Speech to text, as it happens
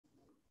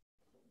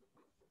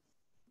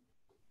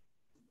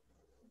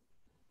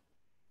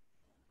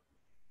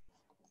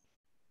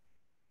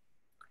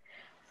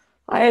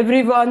Hi,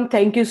 everyone.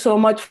 Thank you so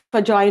much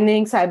for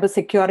joining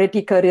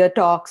Cybersecurity Career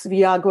Talks.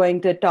 We are going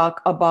to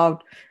talk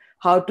about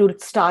how to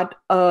start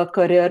a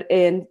career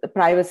in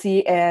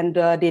privacy and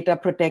data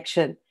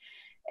protection.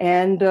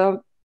 And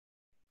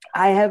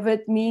I have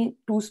with me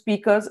two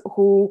speakers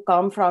who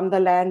come from the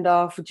land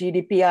of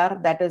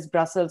GDPR, that is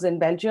Brussels in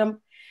Belgium.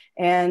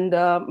 And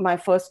my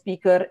first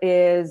speaker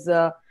is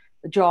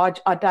George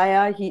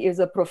Ataya. He is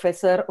a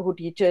professor who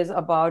teaches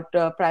about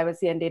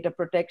privacy and data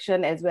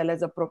protection, as well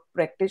as a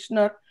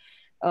practitioner.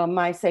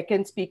 My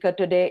second speaker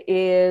today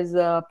is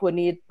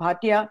Punit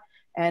Bhatia,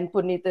 and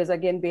Punit is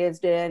again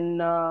based in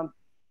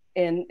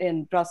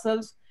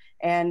Brussels,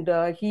 and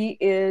he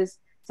is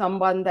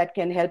someone that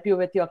can help you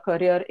with your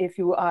career if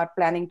you are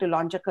planning to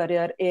launch a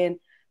career in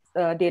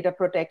data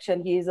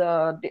protection. He's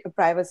a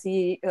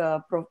privacy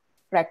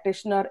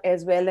practitioner,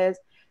 as well as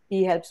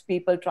he helps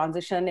people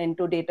transition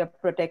into data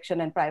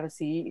protection and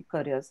privacy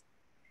careers.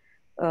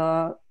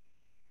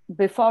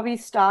 Before we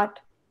start,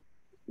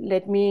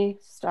 let me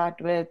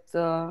start with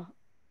a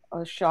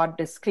short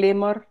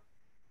disclaimer.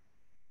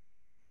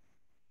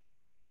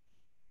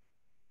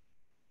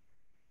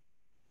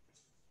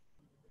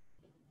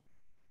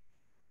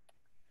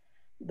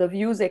 The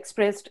views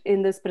expressed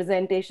in this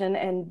presentation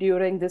and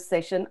during this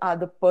session are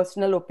the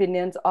personal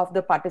opinions of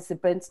the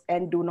participants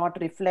and do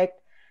not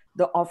reflect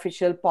the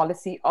official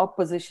policy or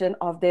position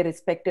of their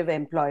respective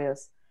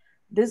employers.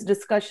 This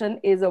discussion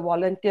is a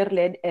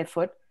volunteer-led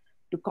effort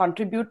to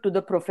contribute to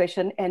the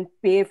profession and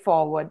pay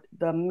forward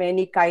the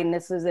many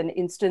kindnesses and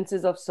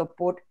instances of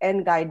support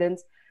and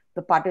guidance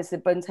the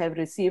participants have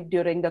received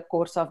during the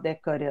course of their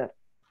career.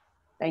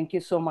 Thank you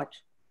so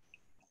much.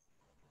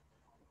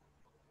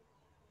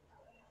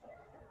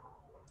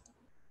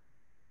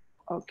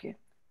 Okay,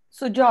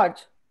 so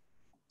George,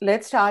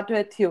 let's start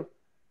with you.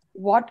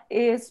 What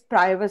is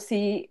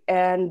privacy,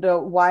 and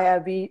why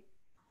are we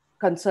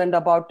concerned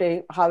about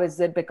it? How has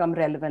it become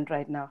relevant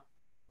right now?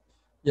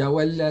 Yeah,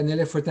 well,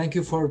 Niloufer, thank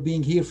you for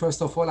being here.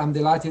 First of all, I'm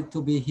delighted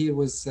to be here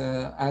with,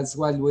 as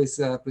well with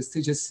a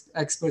prestigious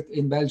expert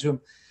in Belgium,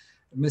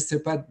 Mr.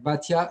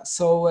 Bhatia.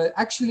 So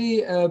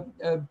actually,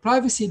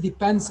 privacy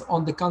depends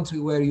on the country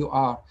where you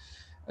are.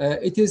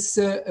 It is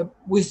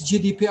with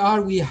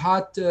GDPR, we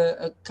had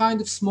a kind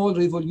of small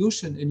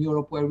revolution in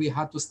Europe where we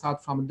had to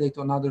start from a day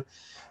to another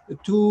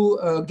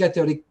to get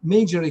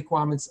major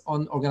requirements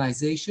on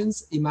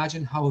organizations.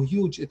 Imagine how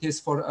huge it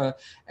is for a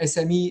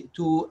SME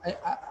to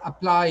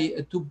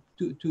apply to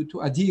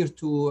adhere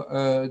to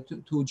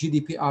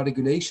GDPR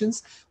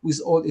regulations with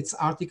all its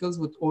articles,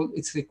 with all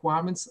its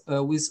requirements,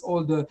 with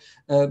all the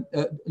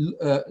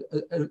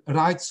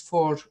rights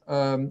for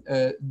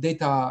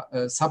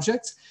data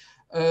subjects.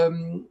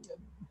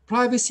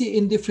 Privacy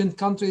in different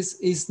countries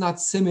is not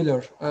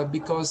similar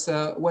because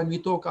when we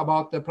talk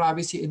about the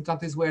privacy in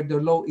countries where the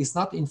law is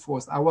not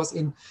enforced,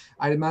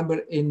 I remember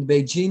in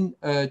Beijing,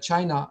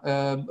 China,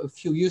 a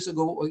few years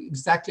ago,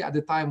 exactly at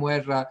the time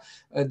where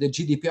the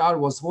GDPR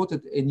was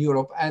voted in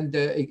Europe, and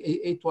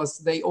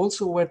they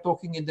also were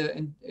talking in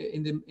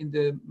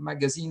the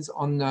magazines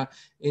on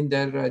in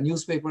their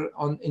newspaper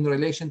in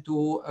relation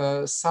to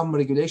some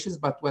regulations,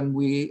 but when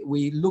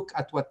we look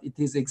at what it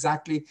is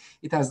exactly,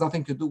 it has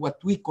nothing to do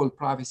what we call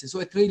privacy. So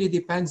it really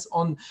depends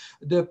on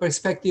the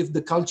perspective,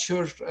 the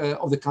culture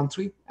of the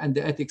country and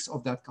the ethics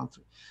of that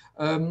country.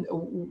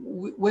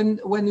 When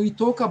we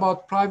talk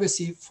about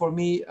privacy, for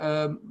me,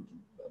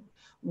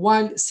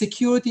 while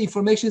security,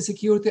 information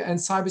security and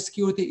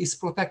cybersecurity is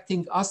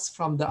protecting us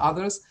from the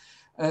others,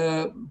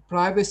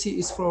 privacy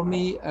is for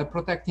me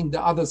protecting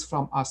the others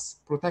from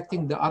us,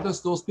 protecting the others,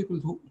 those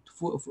people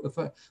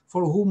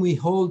for whom we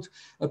hold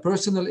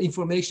personal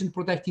information,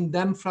 protecting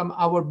them from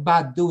our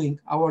bad doing,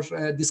 our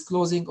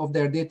disclosing of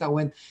their data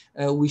when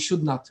we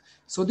should not.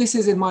 So this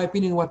is, in my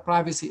opinion, what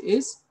privacy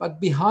is.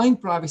 But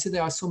behind privacy,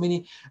 there are so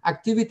many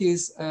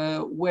activities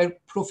where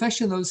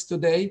professionals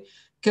today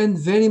can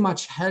very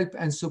much help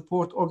and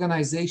support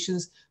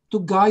organizations to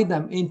guide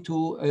them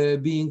into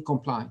being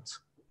compliant.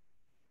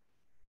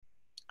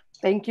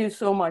 Thank you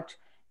so much.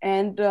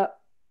 And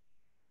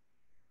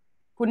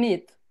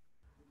Punit,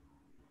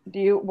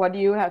 what do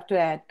you have to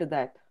add to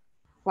that?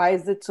 Why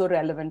is it so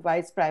relevant? Why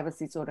is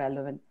privacy so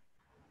relevant?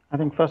 I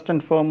think first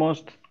and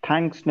foremost,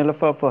 thanks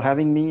Niloufer for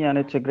having me, and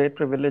it's a great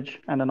privilege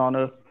and an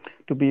honor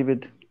to be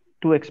with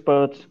two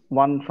experts,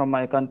 one from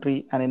my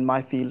country and in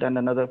my field, and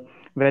another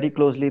very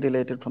closely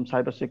related from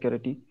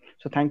cybersecurity.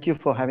 So thank you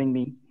for having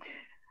me.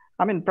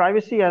 I mean,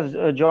 privacy, as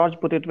George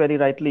put it very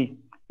rightly,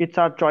 it's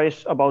our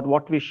choice about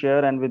what we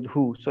share and with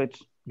who. So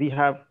we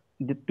have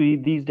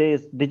these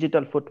days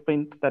digital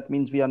footprint. That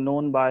means we are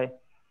known by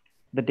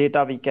the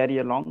data we carry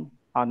along,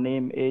 our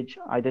name, age,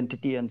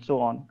 identity, and so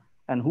on.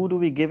 And who do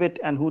we give it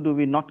and who do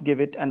we not give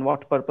it, and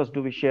what purpose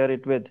do we share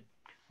it with?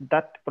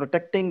 That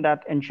protecting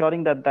that,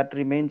 ensuring that that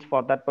remains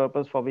for that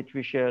purpose for which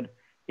we shared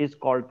is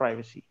called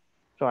privacy.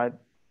 So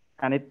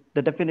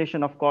the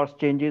definition, of course,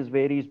 changes,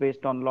 varies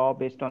based on law,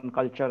 based on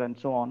culture, and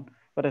so on.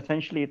 But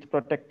essentially, it's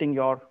protecting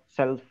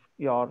yourself,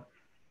 your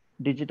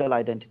digital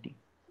identity.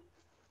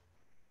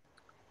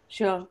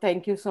 Sure,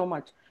 thank you so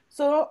much.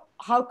 So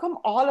how come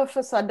all of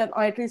a sudden,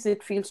 or at least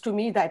it feels to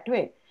me that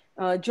way,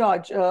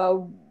 George,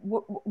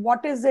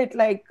 what is it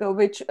like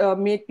which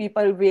made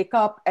people wake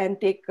up and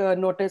take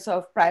notice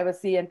of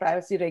privacy and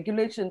privacy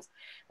regulations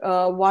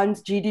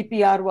once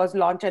GDPR was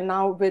launched, and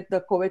now with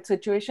the COVID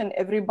situation,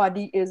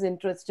 everybody is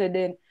interested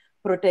in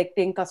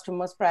protecting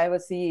customers'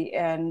 privacy,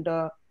 and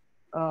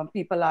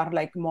people are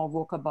like more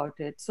woke about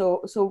it.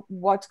 So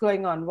what's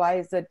going on? Why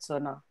is it so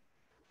now?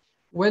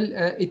 Well,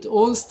 it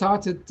all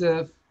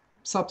started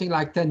something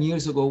like 10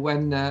 years ago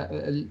when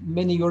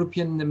many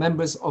European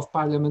members of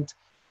parliament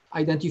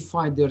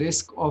identified the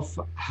risk of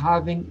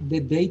having the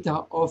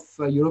data of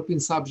European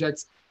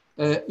subjects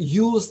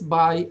used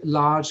by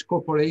large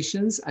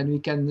corporations, and we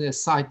can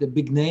cite the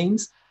big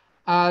names,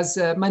 as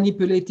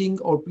manipulating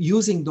or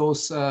using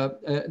those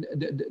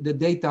the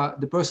data,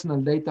 the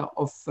personal data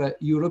of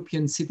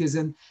European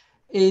citizens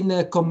in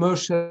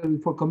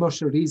for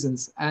commercial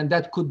reasons, and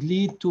that could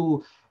lead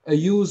to a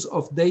use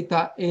of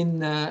data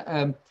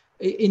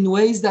in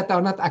ways that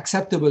are not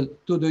acceptable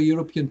to the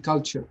European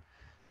culture.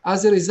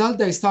 As a result,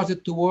 they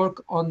started to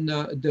work on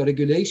the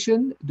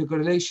regulation. The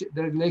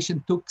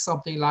regulation took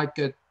something like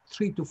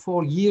 3 to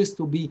 4 years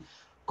to be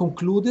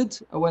concluded.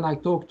 When I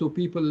talk to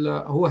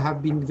people who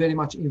have been very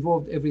much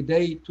involved every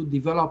day to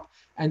develop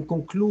and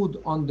conclude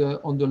on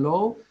the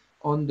law,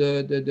 on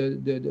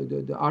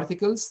the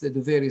articles, the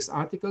various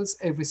articles,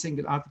 every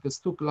single articles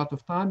took a lot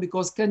of time,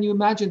 because can you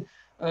imagine,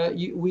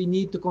 we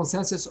need the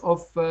consensus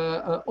of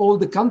all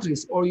the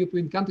countries, all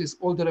European countries,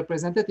 all the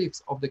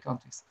representatives of the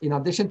countries. In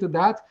addition to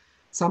that,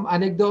 some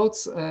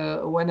anecdotes,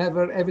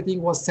 whenever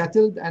everything was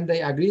settled and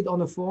they agreed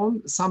on a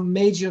form, some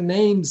major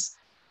names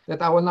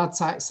that I will not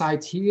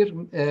cite here,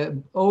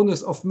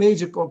 owners of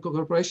major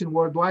corporations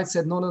worldwide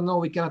said, no,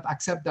 we cannot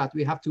accept that.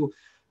 We have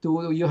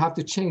you have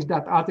to change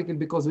that article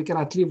because we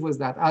cannot live with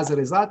that. As a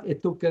result,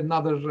 it took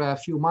another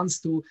few months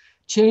to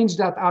change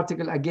that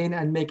article again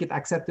and make it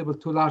acceptable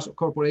to large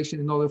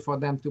corporations in order for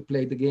them to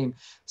play the game.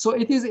 So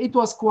it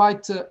was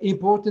quite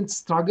important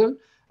struggle,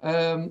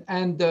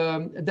 and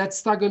that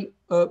struggle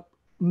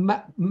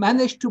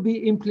managed to be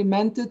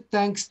implemented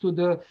thanks to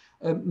the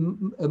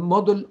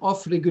model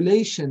of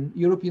regulation,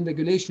 European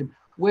regulation,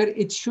 where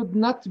it should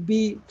not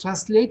be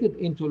translated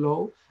into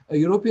law. A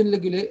European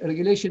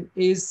regulation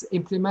is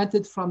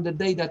implemented from the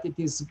day that it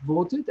is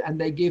voted, and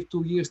they gave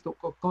 2 years to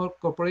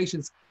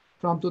corporations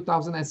from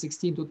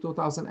 2016 to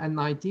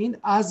 2019.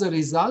 As a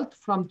result,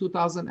 from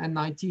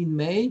 2019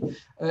 May,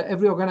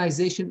 every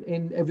organization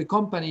in every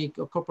company,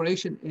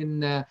 corporation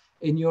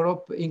in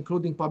Europe,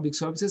 including public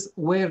services,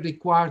 were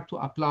required to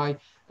apply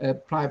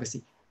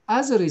privacy.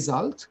 As a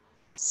result,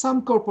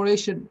 some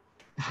corporations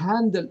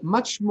handle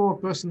much more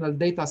personal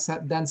data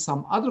set than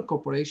some other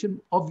corporation.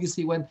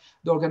 Obviously, when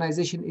the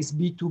organization is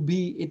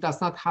B2B, it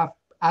does not have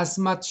as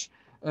much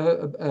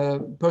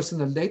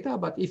personal data.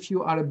 But if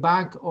you are a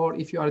bank, or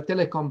if you are a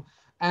telecom,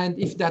 and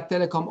if that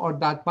telecom or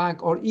that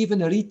bank or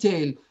even a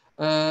retail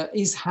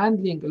is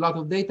handling a lot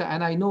of data,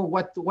 and I know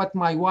what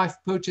my wife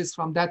purchased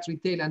from that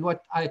retail,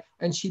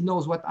 and she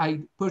knows what I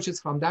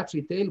purchased from that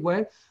retail,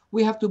 where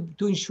we have to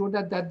ensure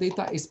that that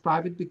data is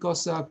private,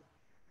 because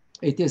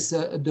it is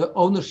the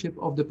ownership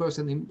of the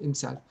person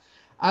himself.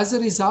 As a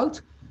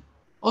result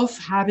of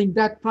having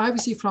that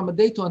privacy from a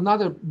day to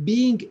another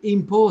being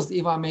imposed,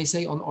 if I may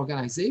say, on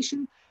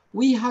organization,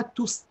 we had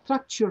to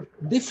structure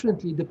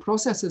differently the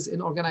processes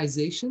in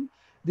organization,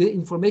 the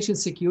information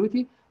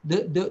security,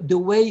 the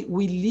way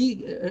we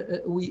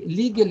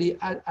legally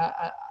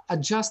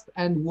adjust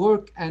and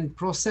work and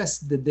process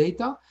the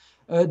data,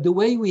 the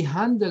way we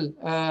handle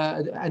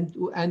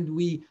and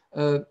we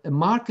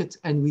market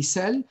and we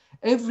sell.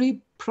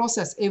 Every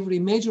process, every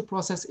major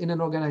process in an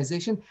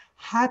organization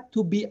had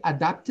to be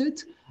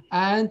adapted,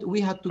 and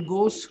we had to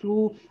go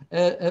through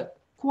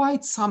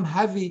quite some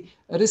heavy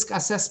risk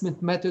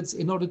assessment methods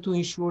in order to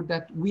ensure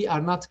that we are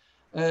not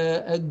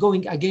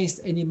going against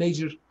any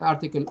major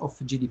article of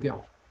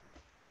GDPR.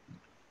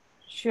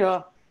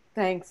 Sure,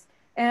 thanks.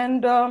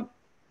 And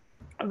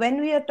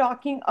when we are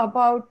talking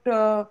about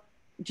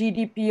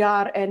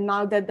GDPR, and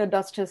now that the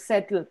dust has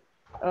settled,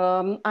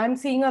 I'm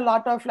seeing a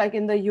lot of, like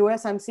in the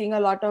US, I'm seeing a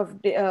lot of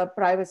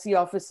privacy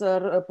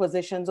officer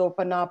positions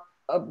open up.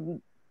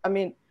 I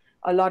mean,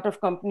 a lot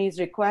of companies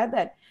require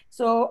that.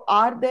 So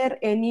are there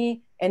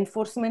any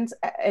enforcement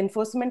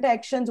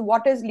actions?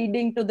 What is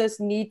leading to this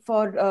need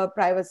for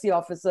privacy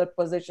officer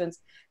positions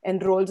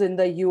and roles in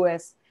the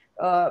US?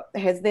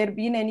 Has there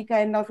been any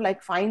kind of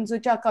like fines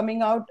which are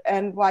coming out,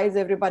 and why is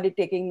everybody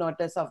taking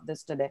notice of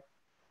this today?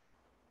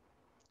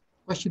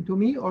 Question to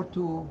me or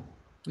to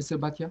Mr.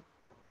 Bhatia?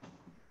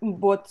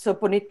 Both. So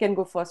Punit can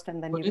go first,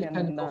 and then Punit you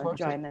can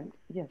join in.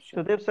 Yeah, sure.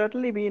 So there've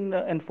certainly been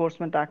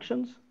enforcement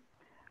actions.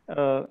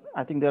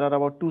 I think there are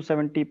about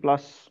 270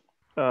 plus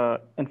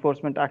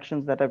enforcement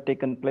actions that have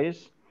taken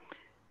place.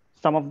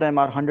 Some of them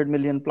are 100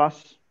 million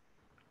plus,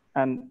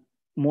 and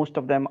most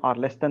of them are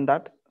less than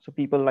that. So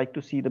people like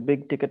to see the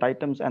big ticket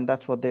items, and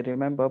that's what they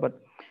remember.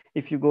 But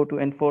if you go to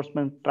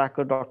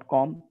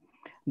enforcementtracker.com,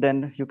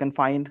 then you can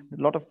find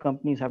a lot of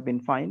companies have been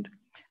fined.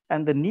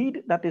 And the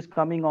need that is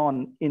coming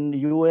on in the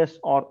US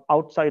or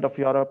outside of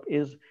Europe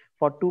is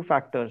for two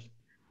factors.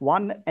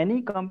 One,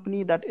 any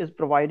company that is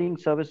providing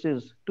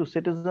services to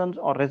citizens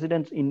or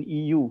residents in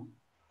EU.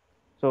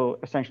 So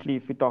essentially,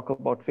 if we talk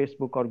about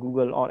Facebook or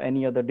Google or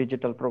any other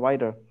digital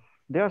provider,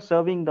 they are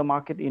serving the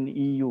market in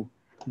EU.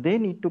 They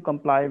need to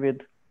comply with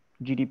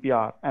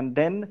GDPR. And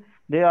then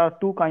there are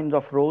two kinds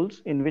of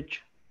roles in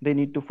which they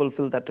need to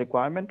fulfill that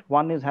requirement.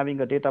 One is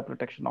having a data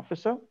protection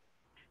officer,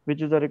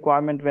 which is a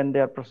requirement when they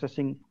are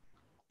processing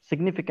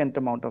significant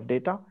amount of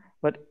data.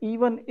 But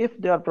even if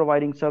they are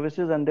providing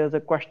services and there's a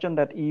question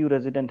that EU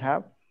residents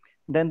have,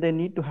 then they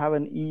need to have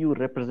an EU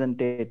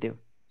representative.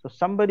 So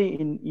somebody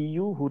in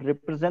EU who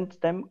represents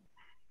them,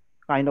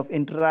 kind of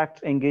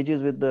interacts,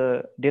 engages with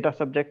the data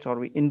subjects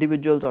or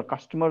individuals or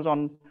customers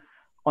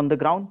on the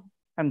ground.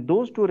 And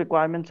those two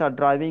requirements are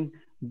driving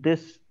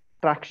this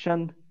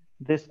traction,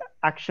 this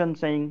action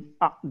saying,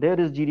 there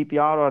is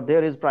GDPR or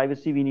there is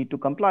privacy we need to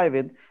comply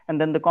with. And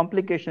then the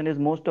complication is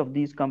most of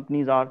these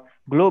companies are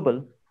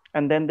global.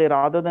 And then they,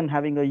 rather than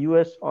having a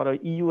US or a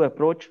EU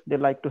approach, they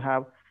like to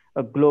have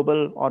a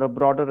global or a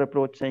broader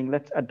approach saying,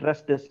 let's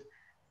address this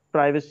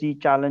privacy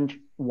challenge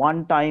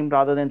one time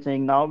rather than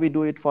saying, now we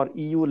do it for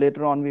EU,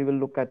 later on we will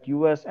look at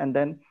US. And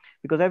then,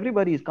 because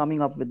everybody is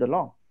coming up with the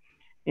law.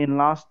 In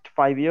last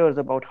 5 years,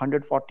 about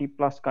 140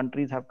 plus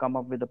countries have come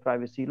up with a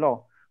privacy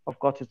law. Of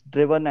course, it's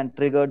driven and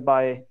triggered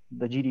by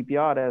the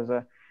GDPR,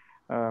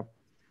 as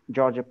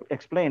George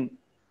explained.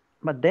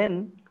 But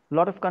then a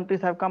lot of countries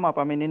have come up.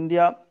 I mean,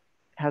 India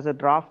has a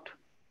draft.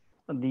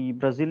 The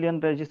Brazilian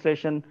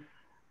legislation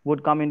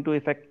would come into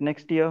effect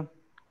next year.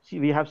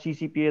 We have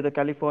CCPA, the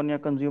California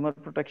Consumer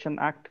Protection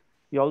Act.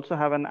 We also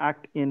have an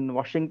act in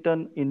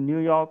Washington, in New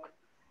York,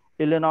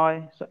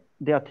 Illinois. So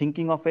they are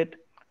thinking of it.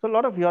 So a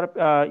lot of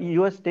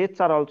US states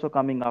are also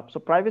coming up. So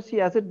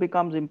privacy, as it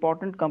becomes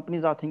important,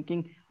 companies are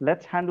thinking,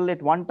 let's handle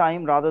it one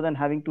time rather than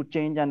having to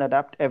change and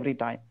adapt every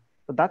time.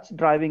 So that's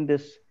driving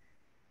this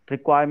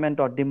requirement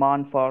or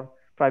demand for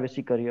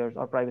privacy careers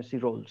or privacy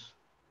roles.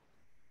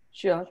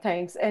 Sure,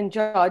 thanks. And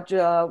George,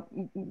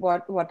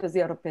 what is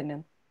your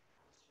opinion?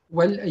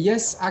 Well,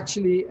 yes,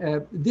 actually,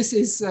 this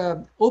is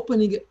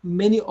opening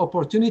many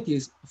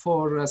opportunities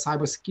for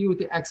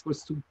cybersecurity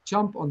experts to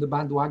jump on the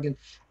bandwagon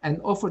and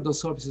offer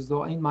those services.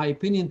 Though, in my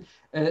opinion,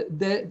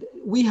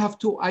 we have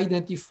to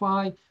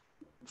identify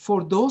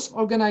for those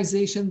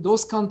organizations,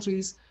 those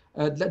countries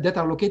that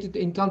are located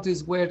in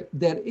countries where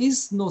there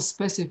is no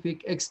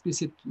specific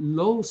explicit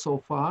law so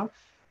far.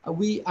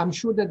 I'm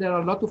sure that there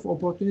are a lot of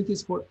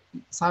opportunities for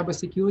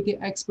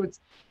cybersecurity experts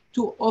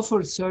to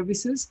offer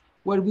services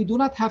where we do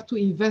not have to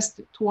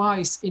invest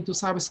twice into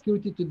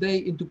cybersecurity today,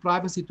 into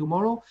privacy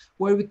tomorrow,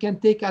 where we can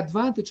take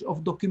advantage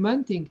of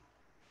documenting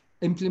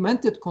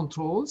implemented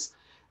controls,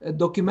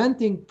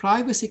 documenting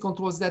privacy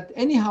controls that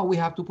anyhow we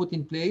have to put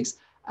in place,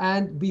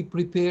 and be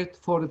prepared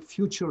for the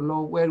future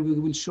law where we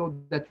will show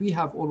that we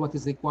have all what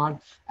is required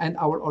and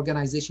our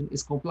organization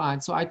is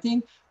compliant. So I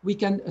think we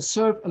can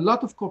serve a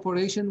lot of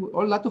corporations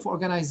or a lot of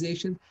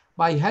organizations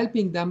by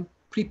helping them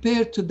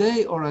prepare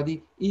today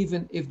already,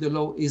 even if the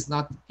law is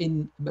not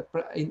in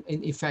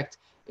effect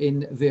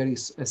in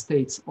various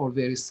states or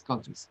various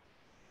countries.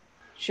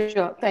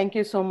 Sure, thank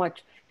you so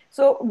much.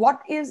 So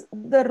what is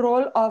the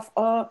role of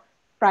a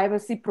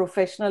privacy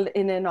professional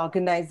in an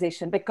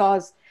organization?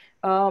 Because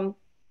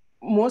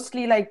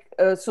mostly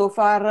so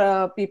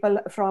far people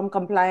from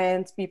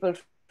compliance, people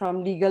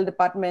from legal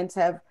departments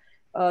have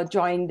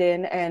joined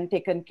in and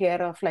taken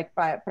care of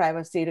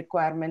privacy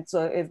requirements.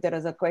 So if there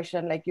is a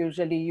question,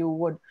 usually you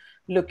would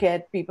look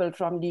at people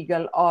from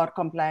legal or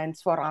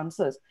compliance for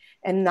answers.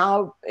 And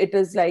now it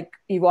is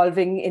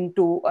evolving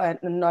into,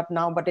 not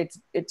now, but it's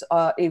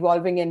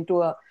evolving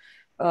into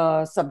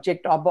a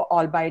subject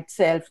all by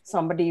itself,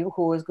 somebody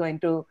who is going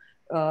to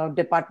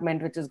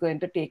department which is going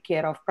to take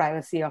care of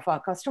privacy of our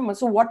customers.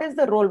 So what is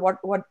the role?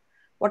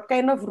 What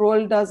kind of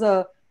role does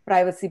a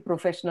privacy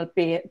professional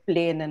play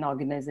in an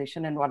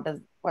organization, and what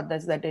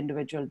does that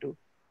individual do?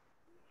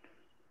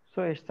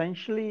 So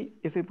essentially,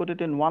 if we put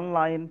it in one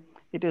line,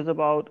 it is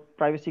about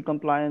privacy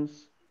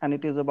compliance, and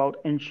it is about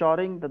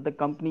ensuring that the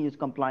company is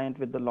compliant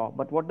with the law.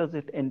 But what does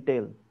it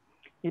entail?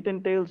 It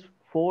entails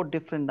 4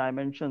 different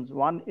dimensions.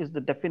 One is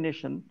the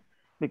definition,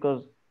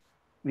 because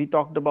we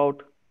talked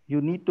about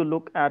you need to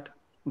look at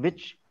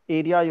which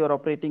area you're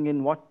operating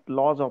in, what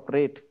laws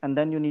operate, and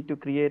then you need to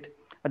create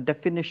a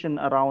definition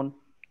around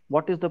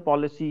what is the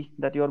policy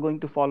that you're going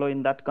to follow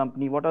in that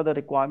company, what are the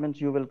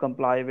requirements you will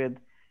comply with.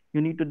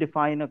 You need to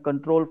define a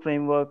control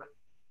framework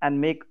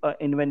and make an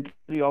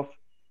inventory of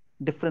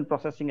different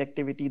processing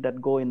activity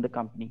that go in the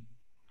company.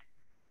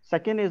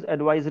 Second is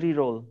advisory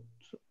role.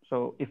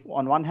 So if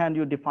on one hand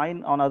you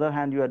define, on other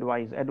hand you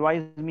advise.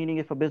 Advise meaning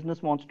if a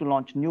business wants to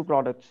launch new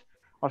products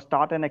or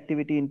start an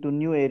activity into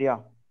new area,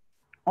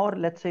 or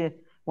let's say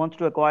wants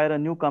to acquire a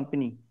new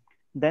company,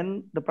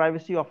 then the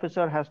privacy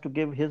officer has to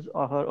give his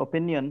or her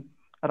opinion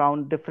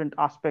around different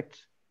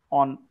aspects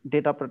on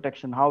data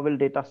protection. How will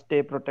data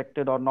stay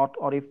protected or not,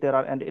 or if there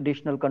are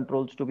additional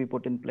controls to be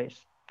put in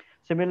place.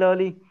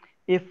 Similarly,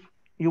 if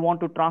you want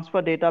to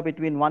transfer data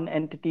between one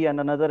entity and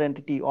another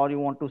entity, or you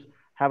want to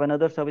have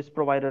another service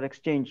provider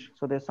exchange.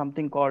 So there's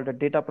something called a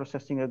data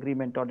processing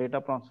agreement or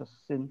data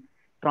processing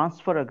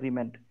transfer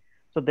agreement.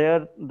 So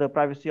there the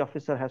privacy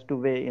officer has to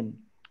weigh in.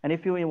 And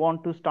if you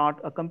want to start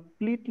a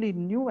completely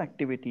new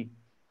activity,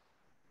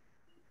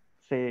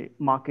 say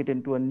market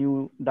into a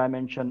new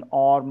dimension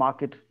or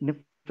market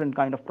different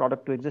kind of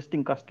product to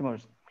existing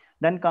customers,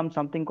 then comes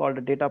something called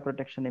a data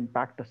protection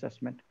impact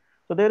assessment.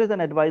 So there is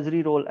an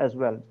advisory role as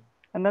well.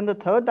 And then the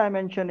third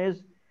dimension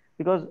is,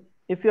 because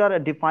if you are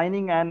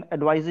defining and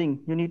advising,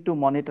 you need to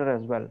monitor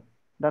as well.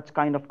 That's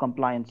kind of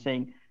compliance,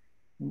 saying,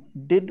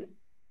 did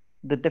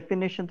the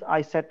definitions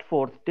I set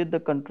forth, did the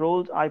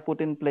controls I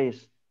put in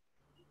place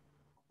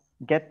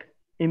get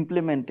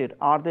implemented?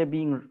 Are they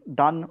being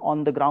done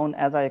on the ground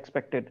as I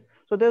expected?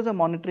 So there's a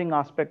monitoring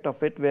aspect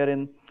of it,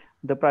 wherein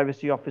the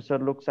privacy officer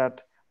looks at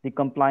the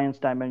compliance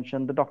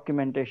dimension, the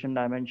documentation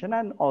dimension,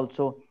 and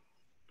also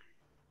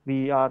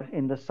we are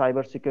in the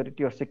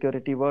cybersecurity or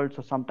security world.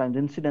 So sometimes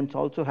incidents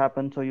also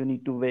happen. So you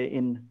need to weigh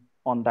in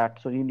on that.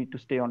 So you need to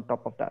stay on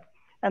top of that.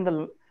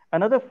 And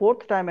another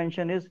fourth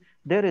dimension is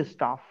there is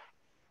staff.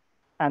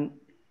 And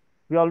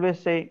we always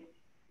say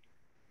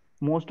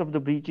most of the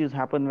breaches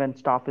happen when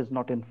staff is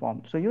not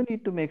informed. So you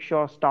need to make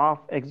sure staff,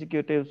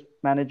 executives,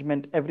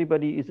 management,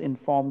 everybody is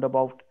informed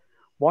about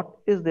what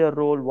is their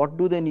role, what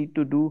do they need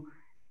to do.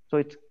 So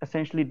it's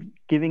essentially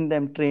giving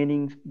them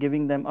trainings,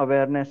 giving them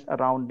awareness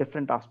around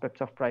different aspects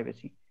of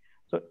privacy.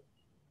 So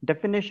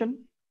definition,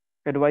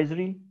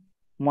 advisory,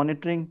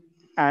 monitoring,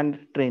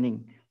 and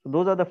training. So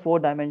those are the 4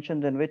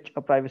 dimensions in which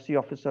a privacy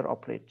officer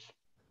operates.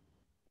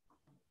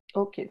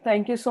 Okay,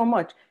 thank you so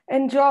much.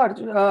 And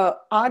George,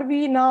 are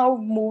we now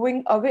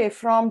moving away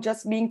from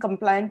just being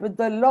compliant with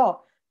the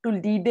law to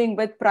leading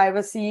with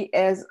privacy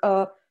as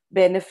a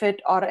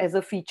benefit or as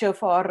a feature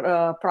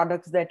for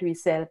products that we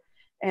sell?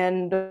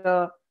 And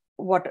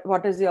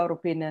what is your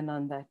opinion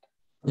on that?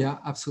 Yeah,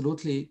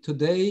 absolutely.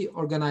 Today,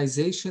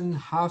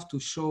 organizations have to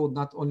show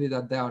not only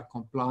that they are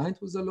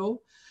compliant with the law,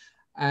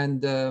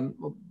 and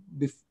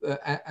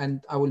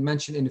I will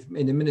mention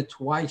in a minute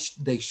why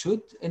they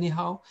should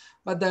anyhow,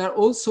 but they are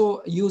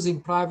also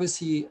using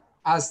privacy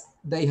as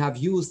they have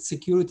used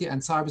security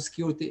and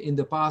cybersecurity in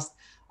the past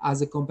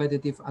as a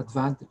competitive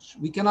advantage.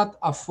 We cannot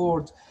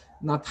afford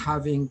not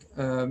having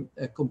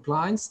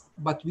compliance,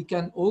 but we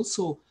can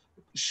also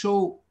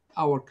show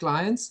our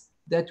clients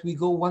that we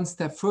go one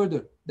step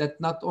further,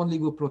 that not only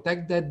we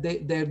protect their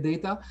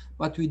data,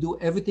 but we do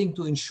everything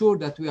to ensure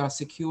that we are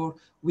secure.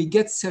 We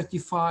get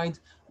certified.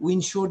 We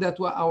ensure that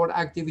our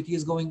activity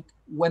is going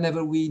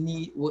whenever we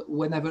need,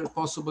 whenever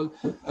possible,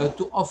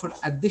 to offer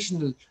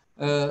additional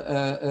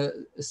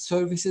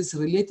services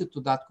related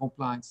to that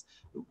compliance.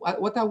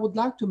 What I would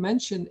like to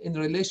mention in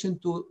relation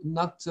to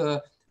not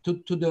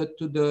to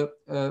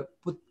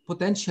the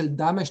potential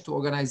damage to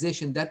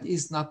organization that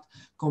is not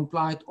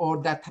compliant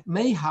or that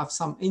may have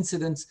some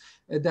incidents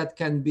that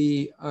can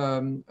be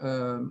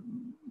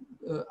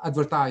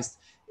advertised.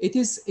 It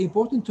is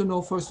important to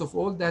know, first of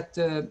all, that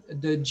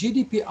the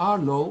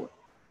GDPR law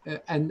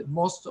and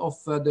most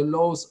of the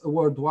laws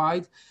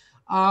worldwide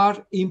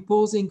are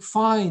imposing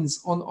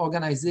fines on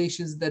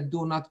organizations that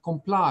do not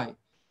comply.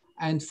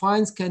 And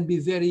fines can be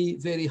very,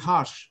 very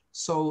harsh.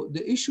 So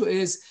the issue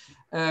is,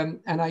 and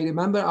I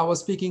remember I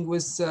was speaking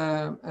with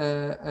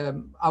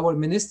our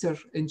minister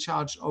in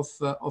charge of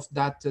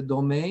that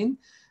domain,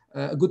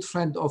 a good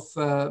friend of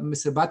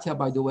Mr. Bhatia,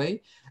 by the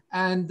way.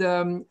 And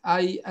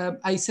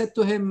I said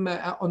to him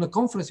on a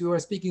conference, we were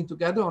speaking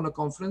together on a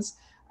conference,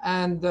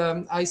 and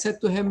I said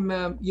to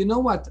him, you know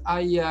what,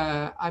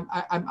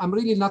 I'm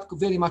really not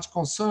very much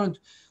concerned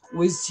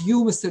with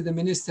you, Mr. the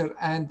Minister,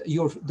 and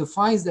the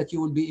fines that you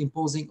will be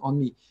imposing on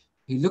me.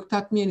 He looked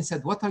at me and he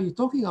said, what are you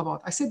talking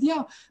about? I said,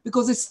 yeah,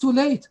 because it's too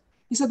late.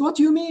 He said, what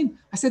do you mean?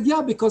 I said,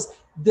 yeah, because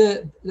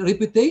the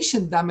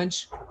reputation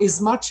damage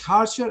is much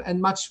harsher and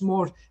much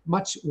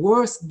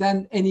worse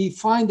than any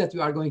fine that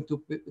you are going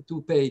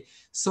to pay.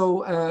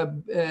 So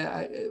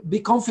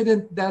be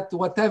confident that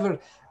whatever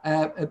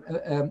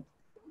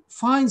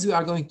fines we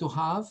are going to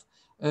have,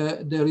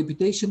 the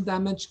reputation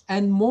damage,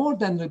 and more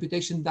than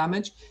reputation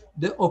damage,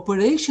 the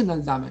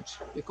operational damage.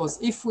 Because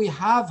if we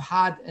have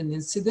had an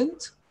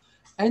incident,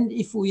 and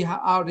if we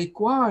are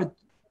required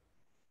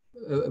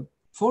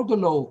for the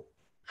law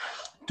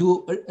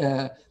to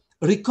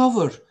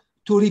recover,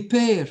 to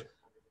repair,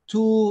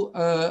 to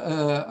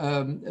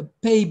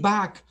pay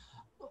back,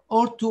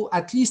 or to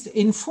at least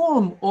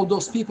inform all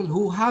those people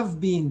who have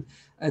been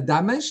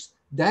damaged,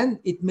 then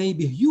it may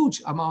be a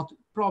huge amount,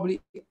 probably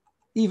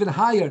even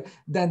higher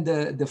than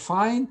the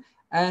fine,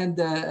 and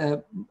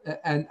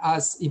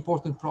as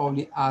important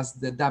probably as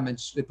the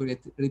damage,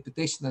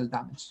 reputational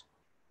damage.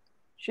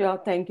 Sure,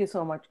 thank you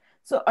so much.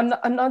 So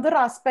another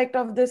aspect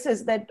of this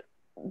is that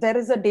there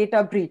is a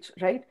data breach,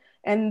 right?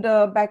 And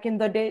back in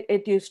the day,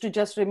 it used to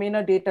just remain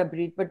a data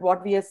breach. But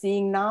what we are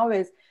seeing now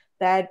is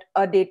that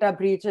a data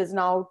breach is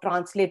now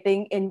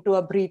translating into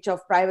a breach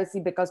of privacy,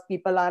 because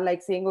people are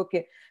like saying,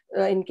 okay,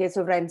 in case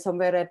of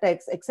ransomware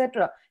attacks,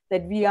 etc.,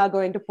 that we are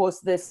going to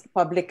post this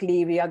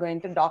publicly, we are going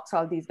to dox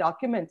all these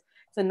documents.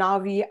 So now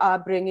we are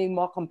bringing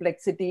more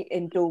complexity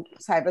into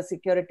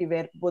cybersecurity,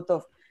 where both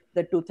of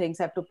the two things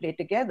have to play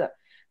together.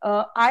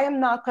 I am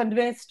now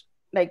convinced,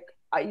 like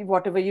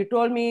whatever you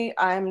told me,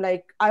 I am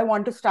like, I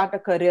want to start a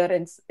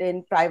career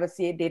in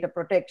privacy data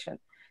protection.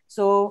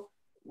 So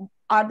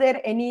are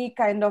there any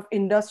kind of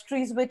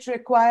industries which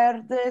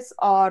require this,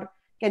 or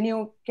can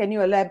you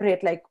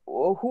elaborate, like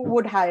who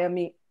would hire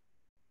me?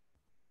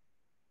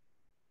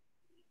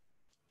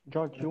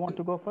 George, you want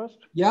to go first?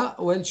 Yeah,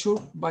 well,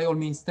 sure, by all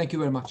means. Thank you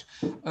very much.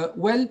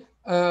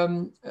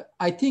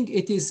 I think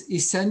it is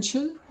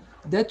essential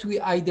that we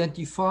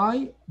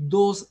identify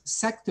those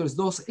sectors,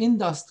 those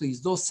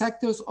industries, those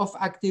sectors of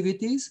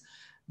activities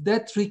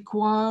that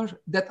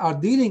are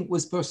dealing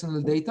with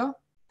personal data,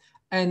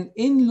 and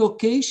in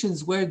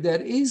locations where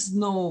there is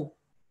no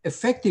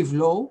effective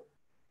law,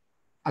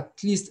 at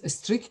least a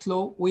strict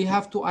law, we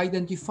have to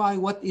identify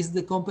what is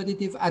the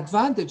competitive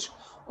advantage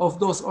of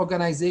those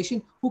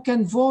organizations who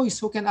can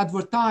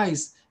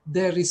advertise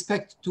their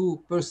respect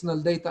to personal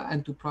data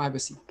and to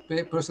privacy,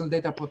 personal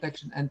data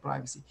protection and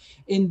privacy.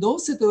 In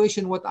those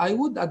situations, what I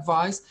would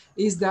advise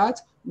is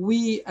that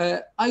we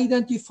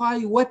identify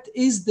what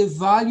is the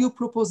value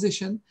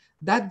proposition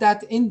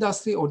that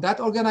industry or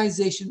that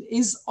organization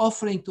is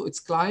offering to its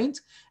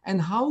client,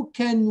 and how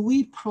can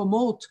we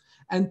promote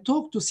and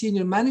talk to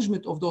senior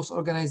management of those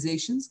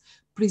organizations,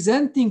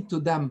 presenting to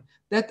them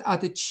that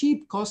at a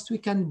cheap cost, we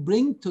can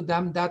bring to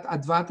them that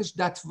advantage,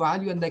 that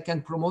value, and they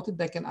can promote it,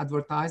 they can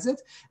advertise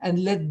it,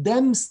 and let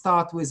them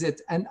start with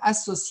it and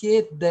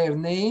associate their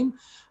name,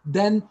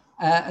 then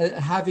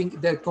having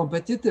their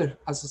competitor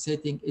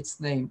associating its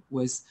name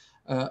with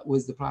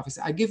the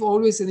privacy. I give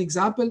always an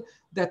example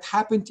that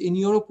happened in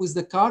Europe with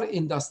the car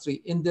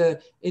industry. In the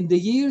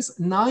years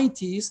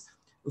 90s,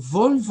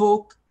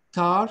 Volvo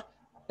car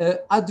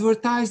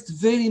advertised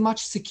very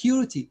much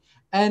security,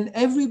 and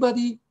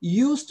everybody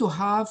used to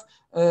have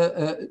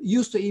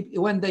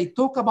when they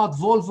talk about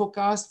Volvo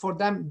cars, for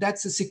them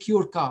that's a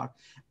secure car.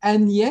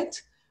 And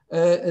yet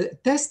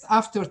test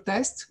after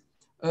test,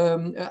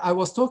 I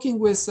was talking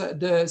with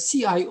the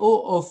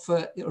CIO of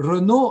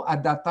Renault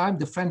at that time,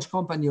 the French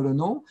company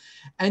Renault,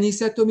 and he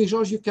said to me,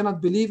 George, you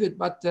cannot believe it,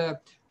 but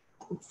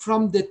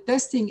from the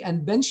testing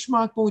and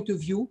benchmark point of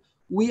view,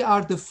 we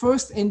are the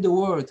first in the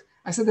world.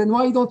 I said, then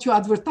why don't you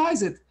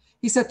advertise it?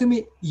 He said to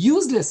me,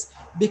 useless,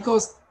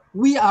 because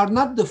we are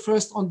not the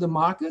first on the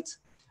market,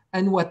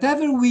 and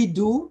whatever we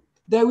do,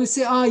 they will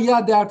say, oh yeah,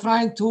 they are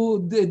trying to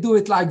do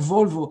it like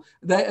Volvo.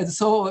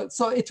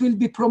 So it will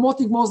be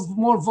promoting more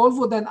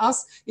Volvo than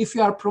us if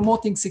we are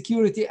promoting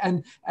security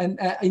and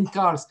in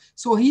cars.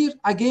 So here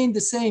again,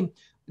 the same.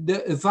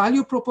 The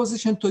value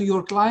proposition to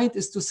your client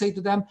is to say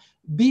to them,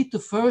 be the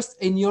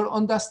first in your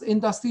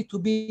industry to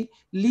be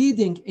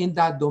leading in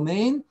that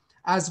domain,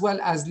 as well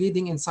as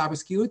leading in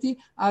cybersecurity,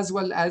 as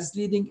well as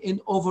leading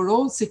in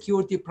overall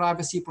security,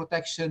 privacy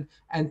protection,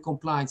 and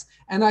compliance.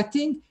 And I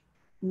think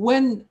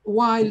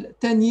while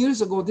 10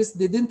 years ago,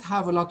 they didn't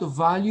have a lot of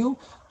value,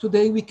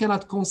 today we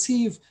cannot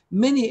conceive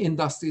many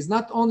industries,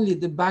 not only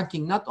the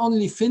banking, not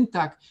only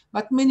fintech,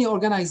 but many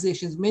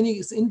organizations,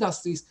 many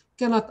industries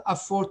cannot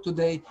afford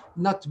today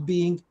not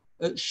being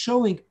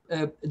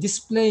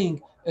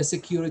displaying a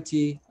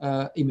security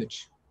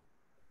image.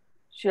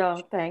 Sure,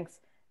 thanks.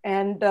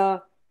 And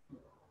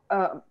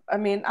I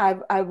mean,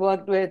 I've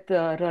worked with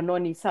Renault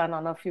Nissan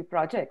on a few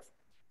projects,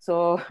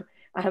 so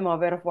I'm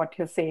aware of what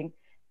you're saying.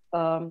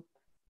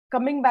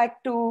 Coming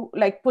back to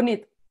like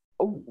Punit,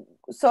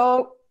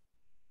 so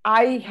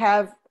I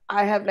have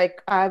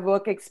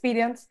work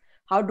experience.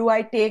 How do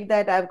I take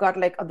that? I've got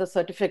like other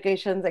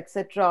certifications,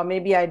 etc.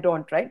 Maybe I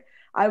don't, right?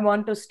 I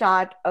want to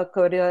start a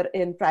career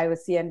in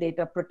privacy and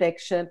data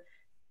protection.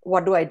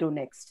 What do I do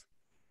next?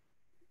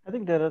 I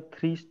think there are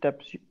 3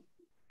 steps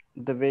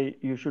the way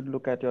you should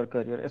look at your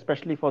career,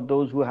 especially for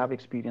those who have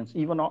experience.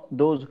 Even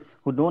those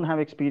who don't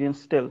have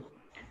experience, still,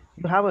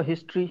 you have a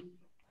history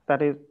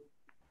that is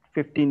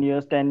 15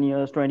 years, 10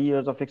 years, 20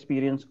 years of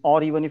experience,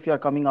 or even if you are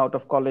coming out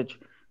of college,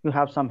 you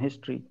have some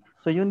history.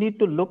 So you need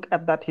to look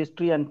at that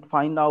history and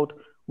find out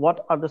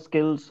what are the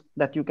skills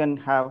that you can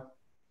have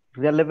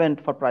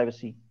relevant for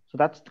privacy. So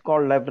that's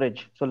called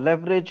leverage. So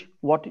leverage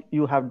what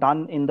you have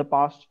done in the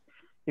past.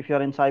 If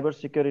you're in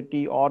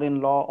cybersecurity or in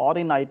law or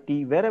in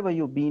IT, wherever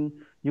you've been,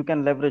 you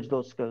can leverage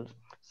those skills.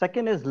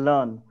 Second is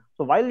learn.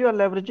 So while you're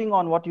leveraging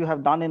on what you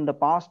have done in the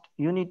past,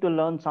 you need to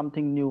learn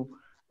something new.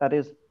 That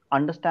is,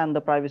 understand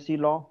the privacy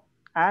law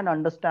and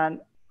understand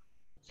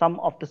some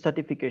of the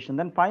certification.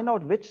 Then find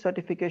out which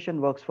certification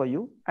works for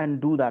you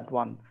and do that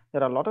one.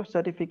 There are a lot of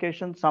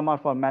certifications. Some are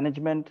for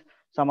management,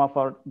 some are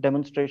for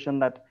demonstration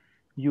that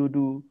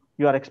you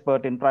are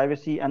expert in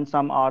privacy, and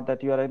some are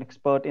that you are an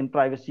expert in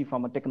privacy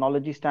from a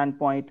technology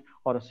standpoint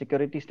or a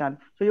security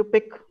standpoint. So you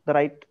pick the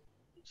right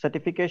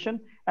certification,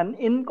 and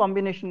in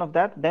combination of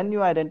that, then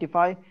you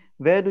identify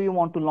where do you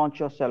want to launch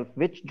yourself,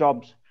 which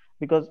jobs,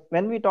 Because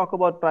when we talk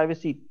about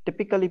privacy,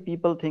 typically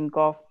people think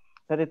of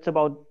that it's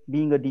about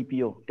being a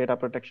DPO, data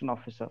protection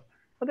officer.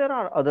 But there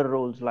are other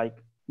roles, like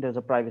there's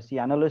a privacy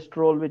analyst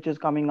role which is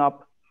coming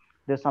up.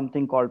 There's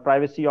something called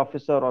privacy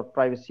officer or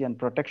privacy and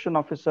protection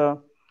officer.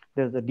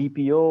 There's the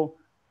DPO,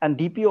 and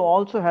DPO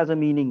also has a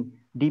meaning,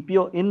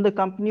 DPO in the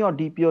company or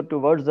DPO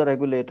towards the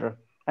regulator.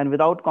 And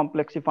without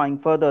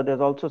complexifying further,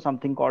 there's also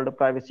something called a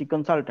privacy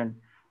consultant.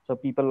 So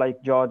people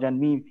like George and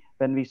me,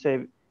 when we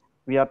say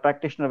we are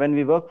practitioner, when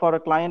we work for a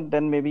client,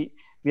 then maybe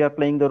we are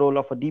playing the role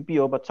of a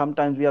DPO, but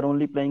sometimes we are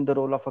only playing the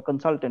role of a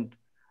consultant.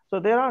 So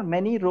there are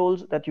many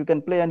roles that you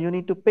can play, and you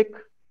need to pick.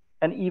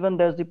 And even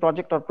there's the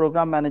project or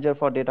program manager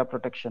for data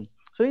protection.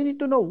 So you need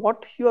to know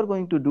what you are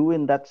going to do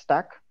in that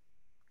stack,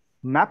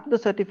 map the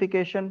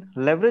certification,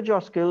 leverage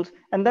your skills,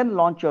 and then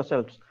launch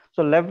yourselves.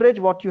 So leverage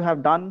what you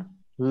have done,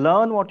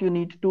 learn what you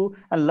need to,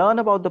 and learn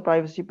about the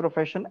privacy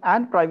profession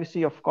and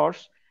privacy, of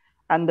course,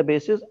 and the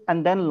basis,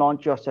 and then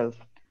launch yourself.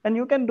 And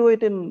you can do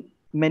it in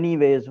many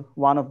ways.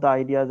 One of the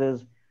ideas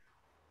is,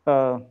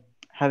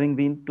 having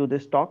been to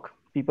this talk,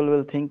 people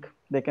will think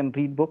they can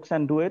read books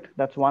and do it.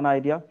 That's one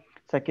idea.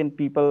 Second,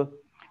 people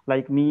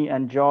like me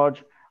and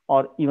George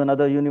or even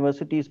other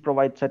universities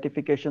provide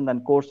certification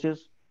and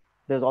courses.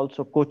 There's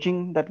also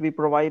coaching that we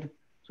provide.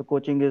 So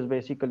coaching is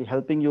basically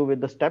helping you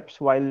with the steps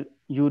while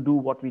you do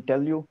what we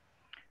tell you.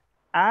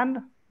 And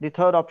the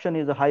third option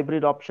is a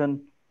hybrid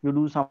option. You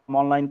do some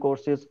online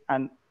courses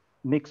and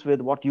mix with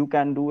what you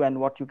can do and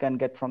what you can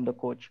get from the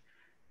coach.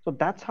 So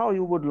that's how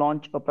you would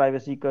launch a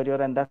privacy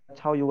career, and that's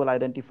how you will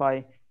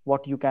identify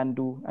what you can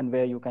do and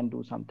where you can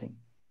do something.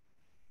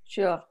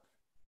 Sure.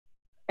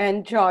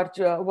 And George,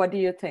 what do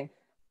you think?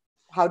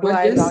 How do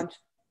I launch?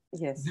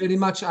 Yes. Very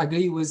much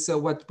agree with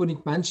what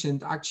Punit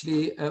mentioned.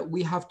 Actually,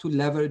 we have to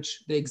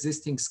leverage the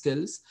existing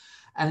skills,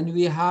 and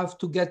we have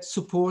to get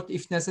support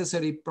if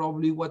necessary.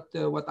 Probably what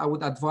I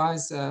would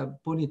advise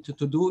Punit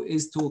to do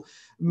is to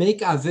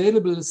make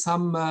available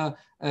some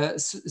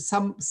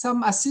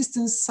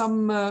assistance,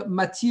 some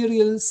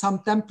material, some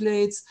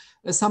templates,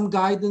 some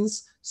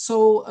guidance.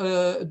 So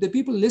the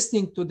people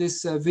listening to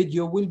this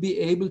video will be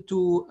able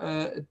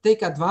to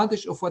take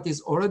advantage of what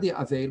is already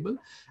available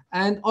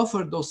and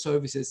offer those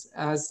services.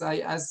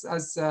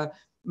 As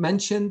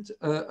mentioned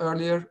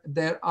earlier,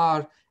 there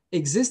are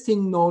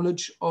existing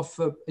knowledge of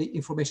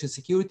information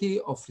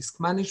security, of risk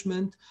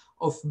management,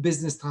 of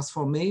business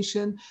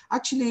transformation.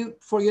 Actually,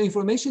 for your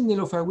information,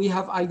 Niloufer, we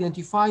have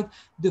identified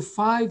the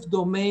 5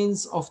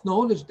 domains of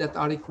knowledge that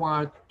are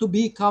required to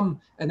become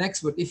an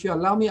expert. If you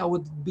allow me, I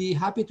would be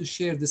happy to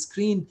share the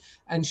screen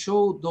and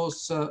show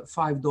those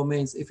 5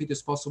 domains, if it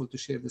is possible to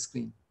share the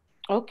screen.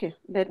 Okay,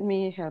 let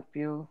me help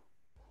you.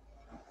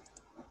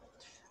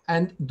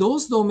 And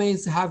those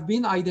domains have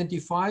been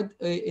identified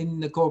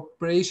in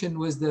cooperation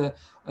with the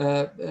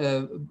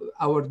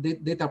our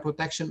data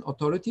protection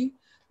authority.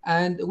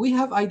 And we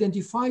have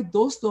identified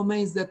those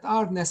domains that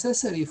are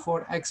necessary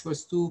for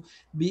experts to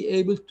be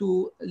able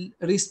to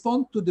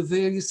respond to the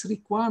various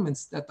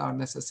requirements that are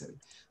necessary.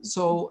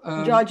 So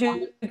George,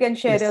 you can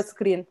share your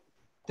screen.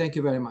 Thank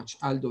you very much.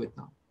 I'll do it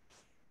now.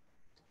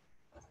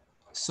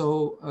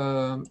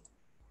 So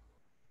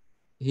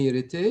here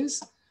it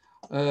is.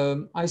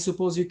 I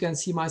suppose you can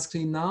see my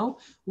screen now.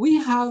 We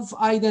have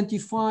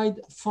identified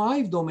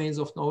 5 domains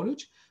of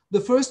knowledge. The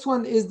first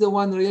one is the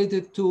one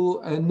related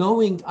to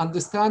knowing,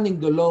 understanding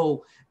the law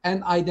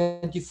and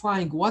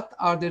identifying what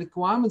are the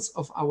requirements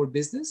of our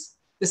business.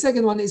 The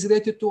second one is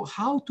related to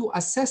how to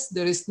assess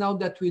the risk now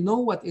that we know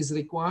what is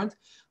required.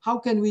 How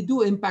can we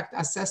do impact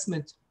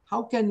assessment?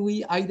 How can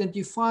we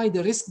identify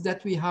the risk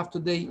that we have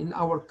today in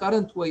our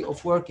current way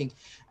of working?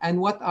 And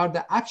what are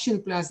the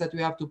action plans that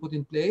we have to put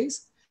in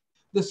place?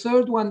 The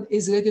third one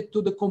is related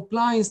to the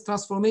compliance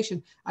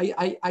transformation.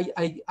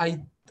 I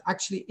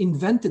actually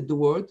invented the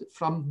word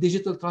from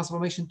digital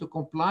transformation to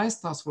compliance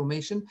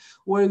transformation,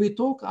 where we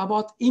talk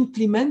about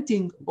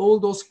implementing all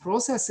those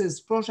processes,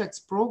 projects,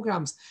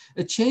 programs,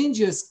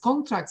 changes,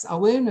 contracts,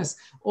 awareness,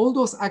 all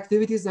those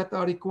activities that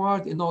are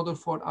required in order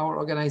for our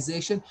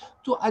organization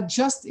to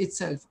adjust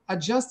itself,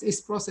 adjust its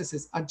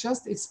processes,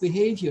 adjust its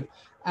behavior,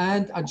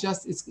 and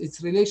adjust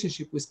its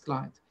relationship with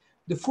client.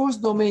 The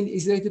fourth domain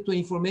is related to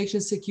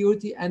information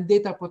security and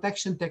data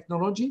protection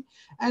technology.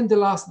 And the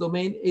last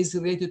domain is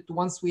related to,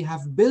 once we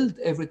have built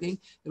everything,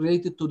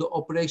 related to the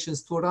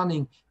operations, to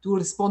running, to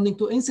responding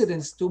to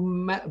incidents, to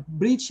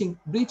breach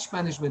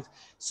management.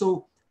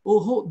 So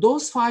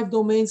those 5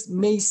 domains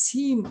may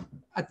seem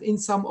in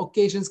some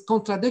occasions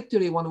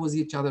contradictory one with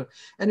each other.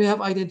 And we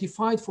have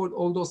identified for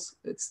all those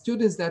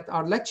students that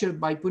are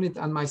lectured by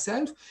Punit and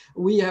myself,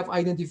 we have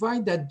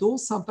identified that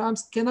those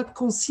sometimes cannot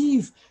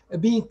conceive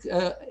being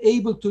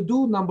able to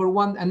do number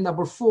 1 and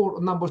number 4,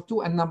 or number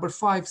 2 and number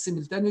 5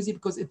 simultaneously,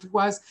 because it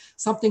requires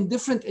something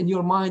different in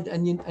your mind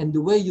and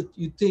the way you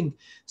think.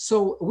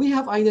 So we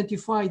have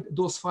identified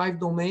those 5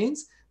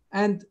 domains,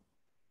 and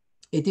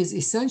it is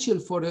essential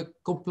for a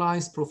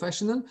compliance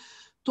professional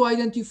to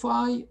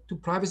identify, to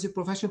privacy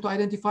professional to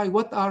identify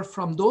what are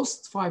from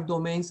those 5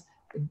 domains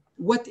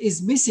what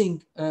is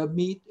missing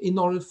me in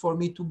order for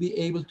me to be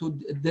able to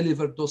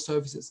deliver those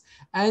services.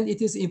 And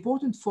it is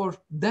important for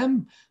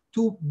them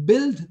to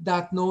build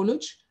that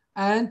knowledge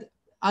and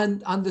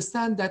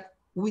understand that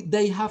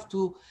they have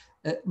to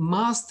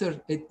master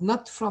it,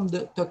 not from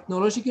the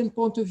technological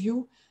point of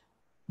view,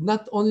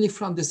 not only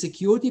from the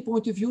security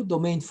point of view,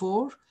 domain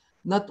 4,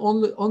 not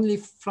only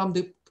from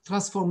the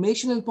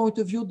transformational point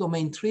of view,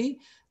 domain 3,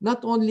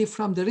 not only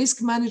from the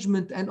risk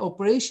management and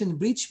operation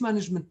breach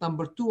management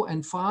number 2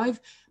 and 5,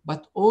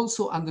 but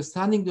also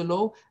understanding the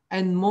law.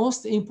 And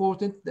most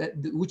important,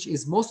 which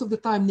is most of the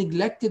time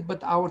neglected by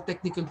our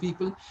technical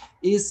people,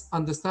 is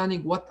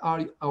understanding what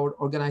are our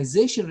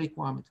organization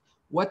requirements,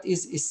 what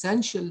is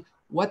essential,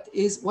 what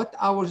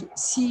our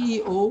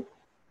CEO,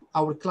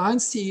 our client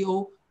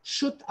CEO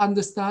should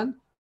understand,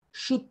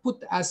 should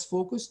put as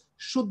focus,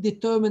 should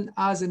determine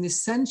as an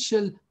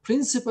essential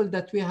principle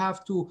that we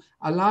have to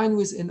align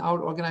with in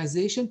our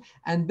organization.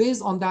 And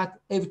based on that,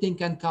 everything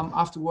can come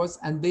afterwards.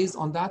 And based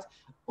on that,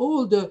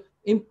 all the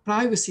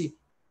privacy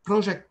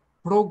project,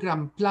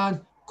 program,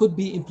 plan could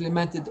be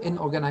implemented in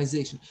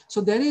organization.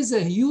 So there is a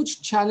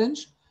huge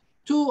challenge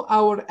to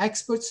our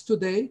experts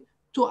today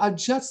to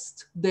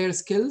adjust their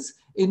skills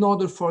in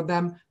order for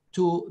them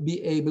to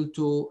be able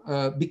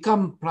to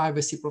become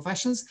privacy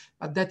professionals,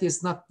 but that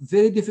is not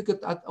very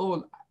difficult at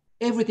all.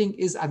 Everything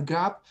is at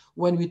grab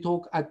when we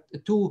talk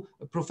to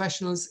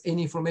professionals in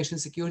information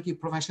security,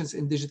 professionals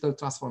in digital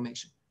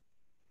transformation.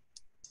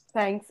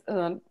 Thanks.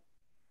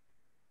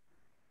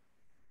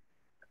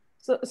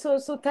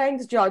 So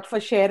thanks, George,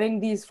 for sharing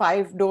these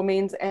 5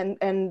 domains,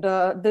 and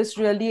this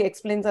really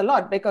explains a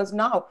lot, because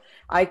now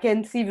I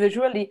can see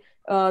visually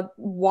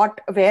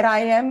where I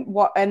am,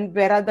 and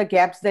where are the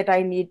gaps that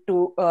I need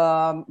to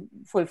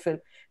fulfill.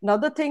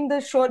 Another thing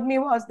that showed me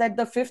was that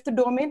the 5th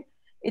domain,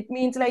 it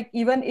means like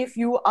even if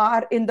you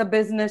are in the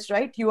business,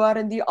 right, you are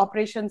in the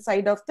operation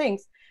side of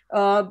things,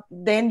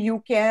 then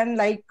you can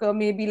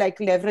maybe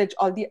leverage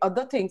all the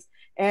other things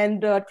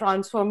and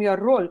transform your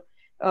role.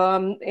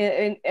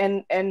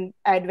 And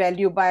add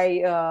value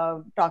by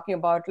talking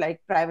about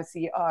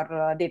privacy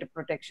or data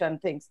protection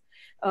things.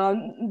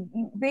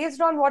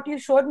 Based on what you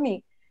showed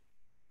me,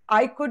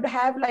 I could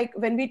have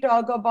when we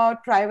talk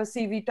about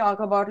privacy, we talk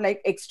about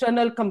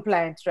external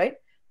compliance, right?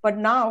 But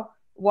now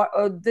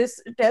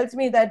this tells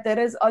me that there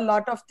is a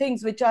lot of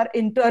things which are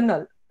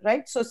internal,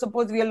 right? So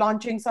suppose we are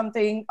launching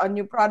something, a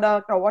new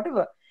product or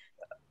whatever.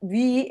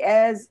 We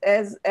as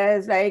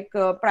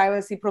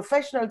privacy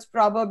professionals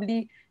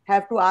probably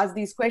have to ask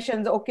these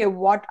questions. Okay,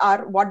 what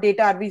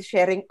data are we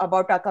sharing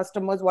about our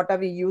customers? What are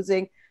we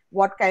using?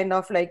 What kind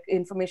of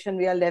information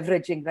we are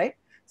leveraging, right?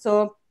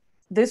 So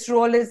this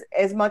role is,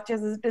 as much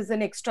as it is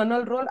an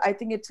external role, I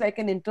think it's like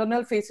an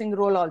internal facing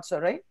role also,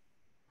 right?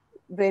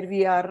 Where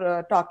we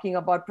are talking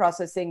about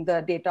processing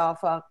the data of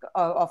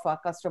our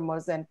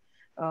customers and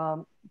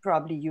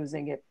probably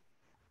using it.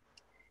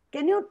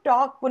 Can you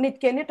talk, Punit,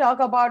 can you talk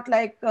about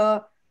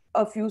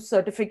a few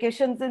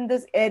certifications in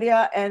this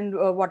area and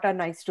what are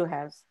nice to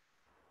have?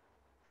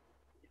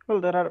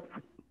 Well,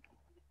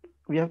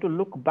 we have to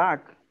look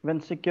back when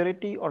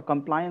security or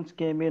compliance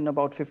came in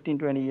about 15,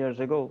 20 years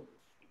ago.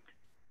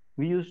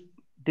 We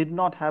did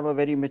not have a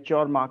very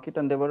mature market,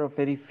 and there were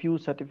very few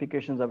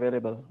certifications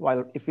available.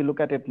 While if you look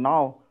at it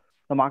now,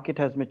 the market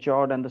has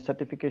matured and the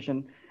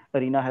certification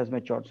arena has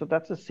matured. So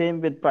that's the same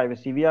with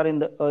privacy. We are in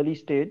the early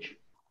stage.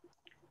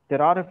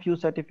 There are a few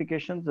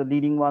certifications. The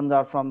leading ones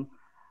are from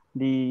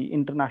the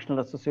International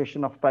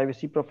Association of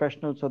Privacy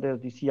Professionals. So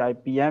there's the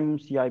CIPM,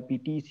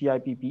 CIPT,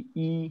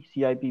 CIPPE,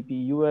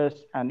 CIPP US,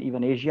 and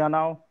even Asia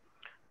now.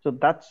 So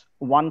that's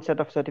one set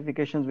of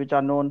certifications which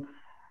are known.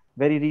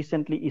 Very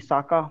recently,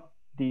 ISACA,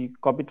 the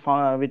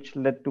COBIT, which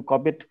led to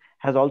COBIT,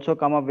 has also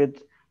come up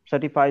with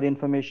certified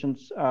information,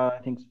 I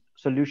think,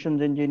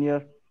 solutions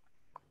engineer,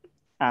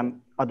 and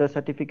other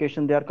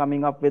certification they are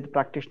coming up with,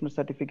 practitioner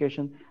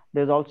certification.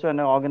 There's also an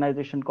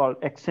organization called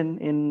EXIN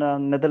in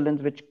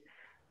Netherlands,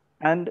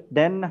 and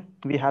then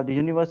we have the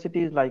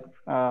universities like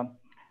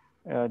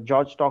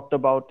George talked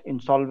about in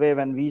Solvay.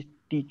 When we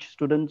teach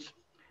students,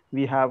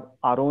 we have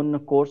our own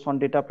course on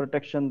data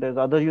protection. There's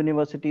other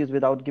universities,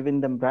 without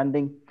giving them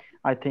branding.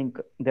 I think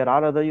there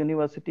are other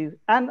universities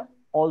and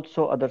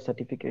also other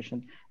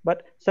certifications.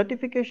 But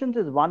certifications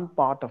is one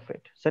part of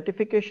it.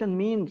 Certification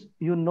means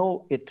you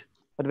know it.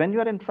 But when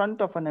you are in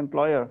front of an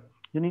employer,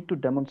 you need to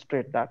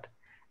demonstrate that.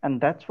 And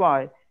that's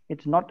why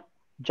it's not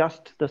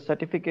just the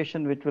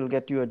certification which will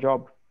get you a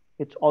job.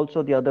 It's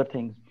also the other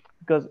things.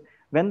 Because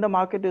when the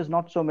market is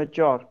not so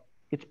mature,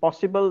 it's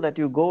possible that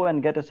you go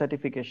and get a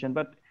certification.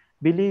 But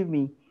believe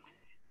me,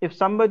 if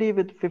somebody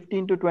with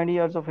 15 to 20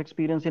 years of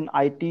experience in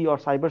IT or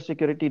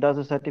cybersecurity does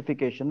a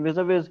certification,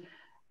 vis-a-vis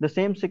the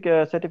same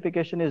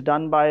certification is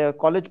done by a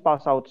college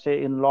pass out,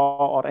 say in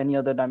law or any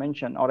other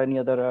dimension or any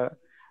other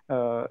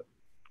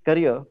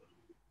career,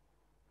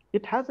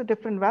 it has a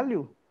different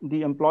value.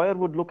 The employer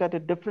would look at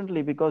it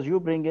differently because you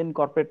bring in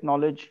corporate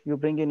knowledge, you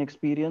bring in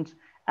experience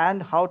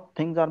and how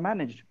things are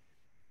managed.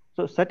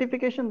 So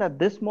certification at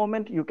this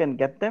moment, you can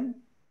get them.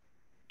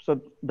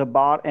 So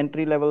the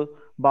entry level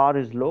bar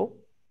is low,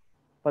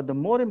 but the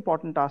more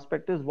important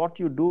aspect is what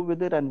you do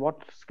with it and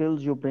what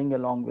skills you bring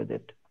along with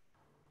it.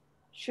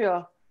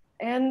 Sure.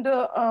 And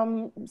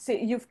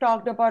say you've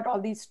talked about all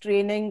these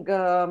training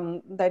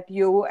that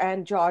you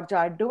and George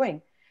are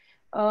doing.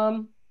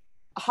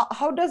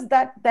 How does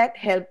that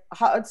help?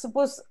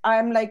 Suppose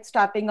I'm like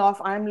starting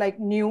off, I'm like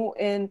new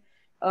in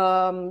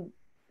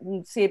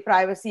say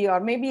privacy, or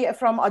maybe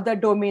from other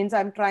domains.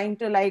 I'm trying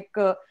to like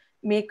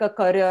make a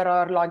career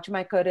or launch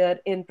my career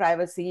in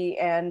privacy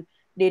and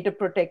data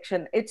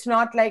protection. It's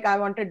not like I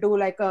want to do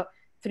like a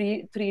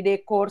three-day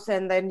course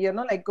and then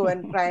like go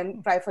and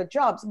try for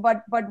jobs.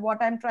 But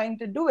what I'm trying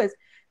to do is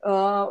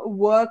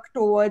work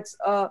towards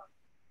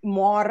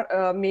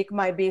more make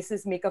my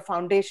basis, make a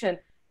foundation.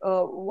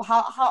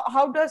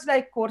 How does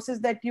like courses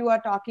that you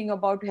are talking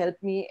about help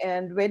me,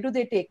 and where do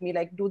they take me?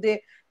 Like, do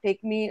they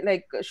take me,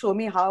 like show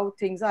me how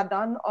things are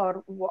done,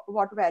 or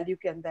what value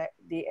can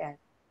they add?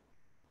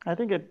 I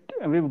think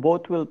we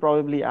both will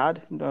probably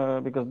add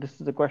because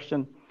this is a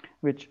question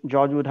which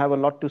George would have a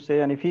lot to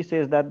say, and if he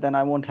says that, then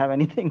I won't have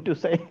anything to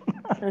say.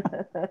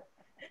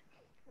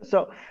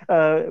 So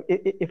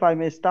if I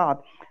may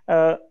start,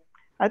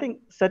 I think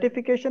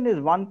certification is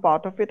one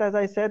part of it, as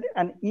I said,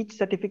 and each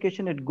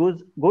certification, it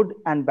goes good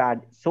and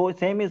bad. So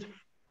same is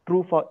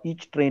true for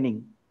each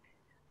training.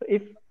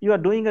 If you are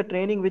doing a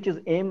training which is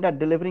aimed at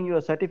delivering you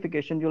a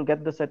certification, you'll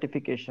get the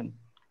certification.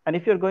 And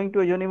if you're going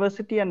to a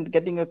university and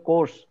getting a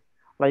course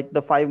like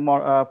the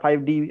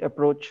 5D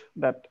approach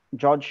that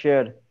George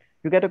shared,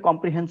 you get a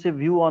comprehensive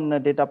view on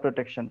data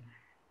protection.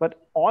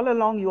 But all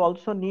along, you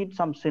also need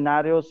some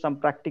scenarios, some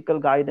practical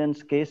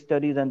guidance, case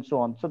studies, and so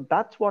on. So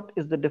that's what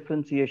is the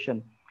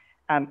differentiation.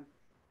 And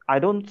I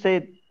don't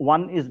say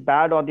one is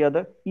bad or the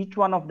other. Each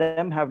one of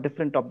them have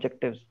different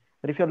objectives.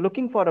 But if you're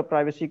looking for a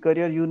privacy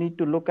career, you need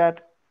to look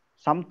at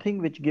something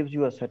which gives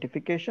you a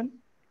certification,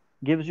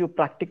 gives you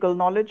practical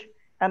knowledge,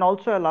 and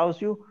also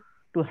allows you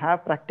to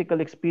have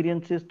practical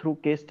experiences through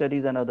case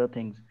studies and other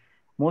things.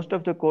 Most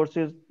of the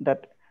courses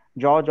that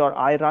George or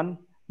I run,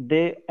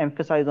 they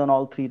emphasize on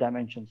all three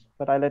dimensions,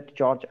 but I let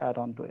George add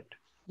on to it.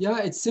 Yeah,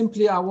 it's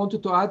simply, I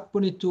wanted to add,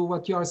 Punit, to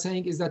what you are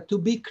saying, is that to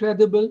be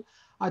credible,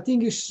 I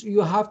think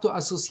you have to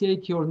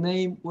associate your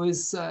name with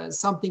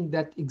something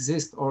that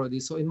exists already.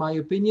 So in my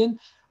opinion,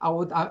 I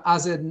would,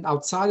 as an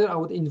outsider, I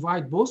would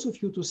invite both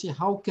of you to see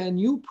how can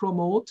you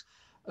promote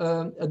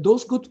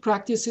those good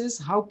practices,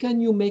 how can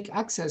you make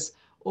access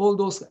all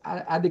those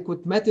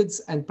adequate methods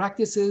and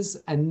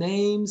practices and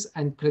names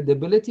and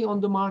credibility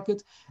on the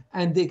market,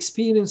 and the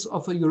experience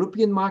of a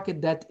European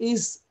market that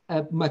is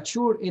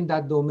mature in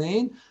that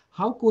domain.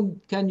 How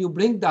can you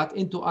bring that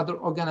into other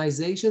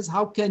organizations?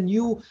 How can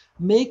you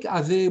make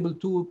available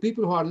to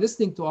people who are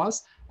listening to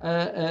us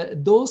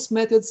those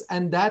methods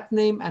and that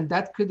name and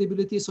that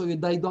credibility, so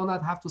they do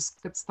not have to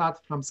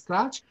start from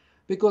scratch?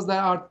 Because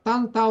there are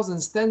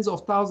tens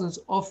of thousands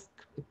of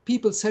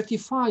people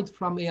certified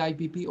from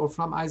AIPP or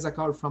from ISAC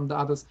or from the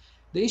others.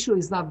 The issue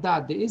is not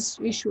that. The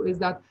issue is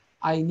that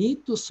I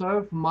need to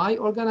serve my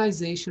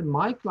organization,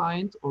 my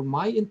client, or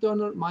my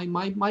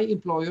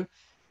employer,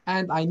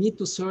 and I need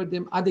to serve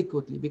them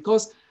adequately.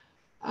 Because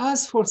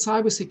as for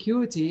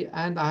cybersecurity,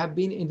 and I have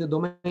been in the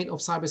domain of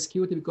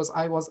cybersecurity because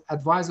I was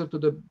advisor to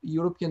the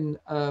European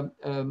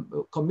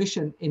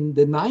Commission in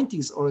the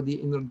 90s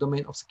already in the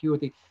domain of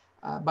security,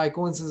 by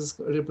coincidence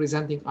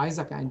representing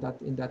ISAC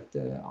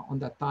on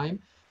that time.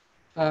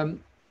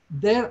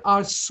 There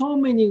are so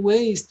many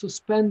ways to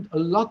spend a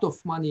lot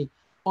of money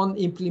on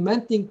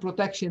implementing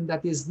protection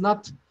that is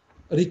not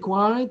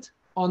required,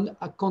 on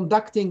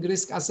conducting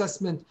risk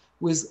assessment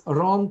with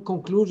wrong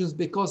conclusions,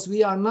 because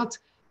we are not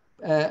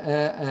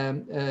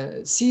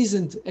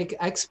seasoned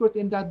expert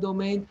in that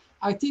domain.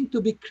 I think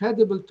to be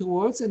credible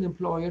towards an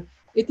employer,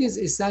 it is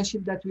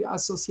essential that we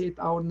associate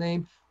our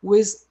name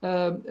with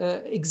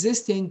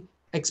existing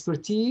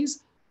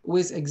expertise,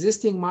 with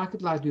existing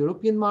market like the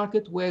European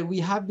market, where we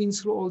have been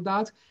through all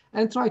that,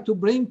 and try to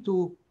bring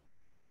to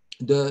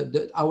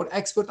our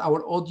expert,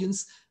 our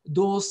audience,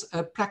 those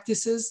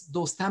practices,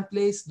 those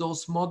templates,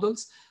 those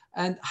models,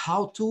 and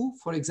how to,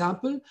 for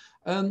example,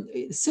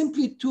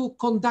 simply to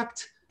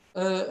conduct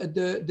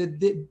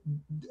the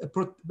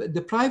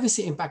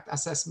privacy impact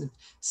assessment,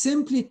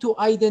 simply to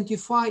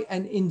identify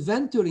and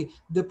inventory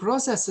the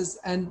processes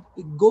and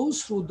go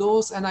through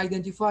those and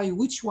identify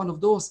which one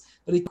of those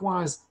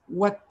requires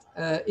what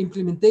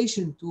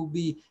implementation to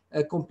be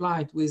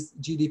compliant with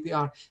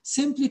GDPR,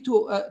 simply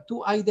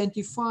to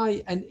identify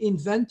and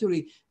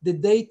inventory the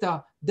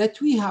data that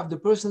we have, the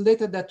personal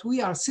data that we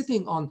are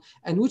sitting on,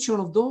 and which one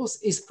of those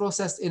is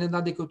processed in an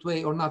adequate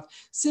way or not,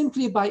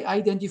 simply by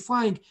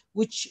identifying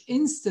which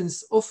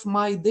instance of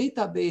my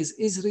database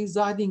is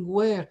residing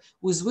where,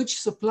 with which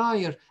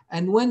supplier,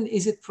 and when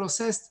is it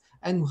processed,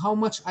 and how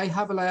much I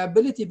have a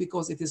liability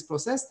because it is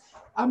processed.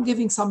 I'm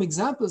giving some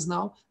examples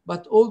now,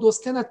 but all those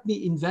cannot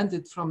be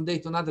invented from day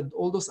to another.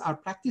 All those are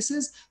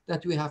practices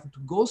that we have to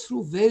go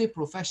through very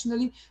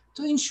professionally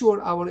to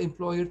ensure our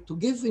employer, to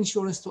give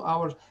insurance to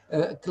our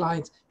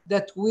clients,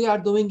 that we are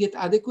doing it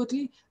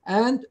adequately,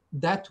 and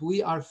that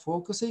we are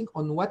focusing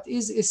on what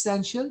is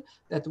essential,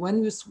 that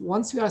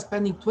once we are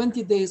spending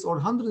 20 days or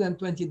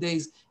 120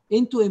 days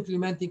into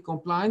implementing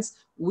compliance,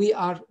 we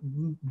are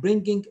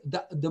bringing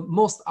the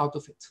most out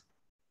of it.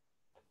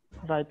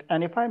 Right.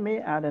 And if I may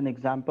add an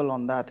example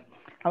on that,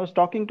 I was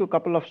talking to a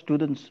couple of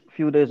students a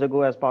few days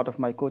ago as part of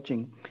my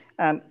coaching.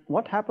 And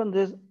what happens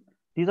is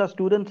these are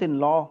students in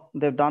law.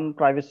 They've done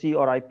privacy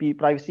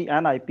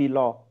and IP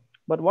law.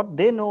 But what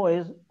they know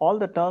is all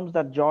the terms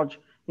that George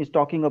is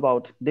talking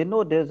about. They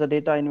know there's a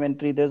data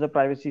inventory, there's a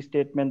privacy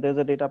statement, there's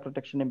a data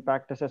protection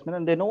impact assessment,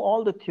 and they know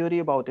all the theory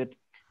about it.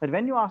 But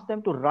when you ask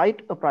them to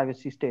write a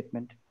privacy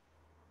statement,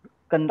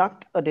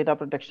 conduct a data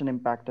protection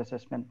impact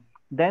assessment,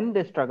 then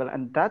they struggle.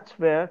 And that's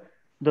where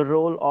the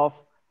role of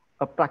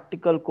a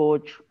practical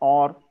coach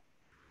or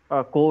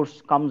a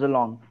course comes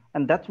along.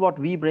 And that's what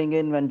we bring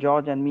in when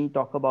George and me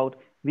talk about.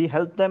 We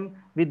help them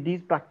with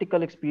these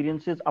practical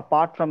experiences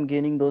apart from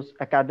gaining those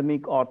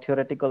academic or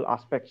theoretical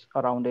aspects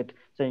around it,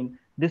 saying,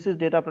 this is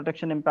data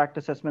protection impact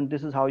assessment,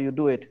 this is how you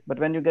do it. But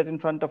when you get in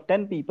front of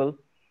 10 people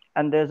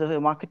and there's a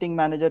marketing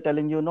manager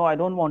telling you, no, I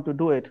don't want to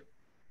do it,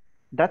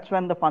 that's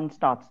when the fun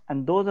starts.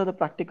 And those are the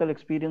practical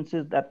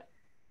experiences that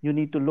you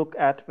need to look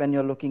at when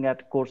you're looking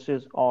at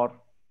courses or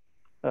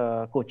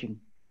coaching.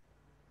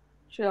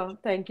 Sure.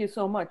 Thank you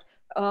so much.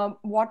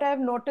 What I've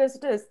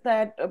noticed is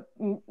that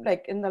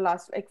like in the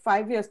last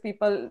 5 years,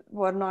 people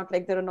were not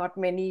there are not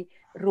many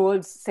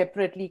roles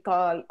separately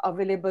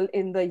available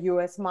in the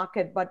US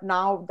market, but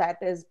now that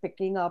is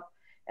picking up.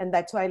 And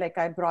that's why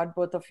I brought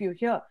both of you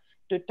here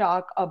to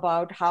talk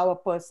about how a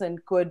person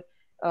could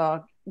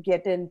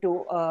get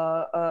into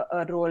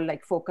a role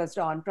focused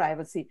on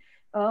privacy.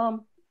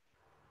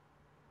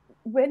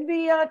 When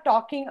we are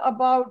talking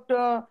about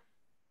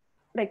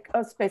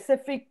a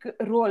specific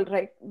role,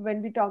 right?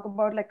 When we talk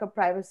about a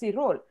privacy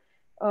role,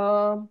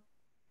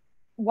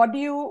 what do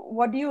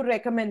you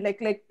recommend?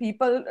 Like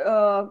people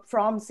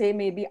from say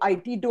maybe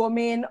IT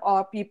domain,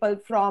 or people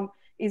from,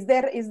 is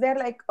there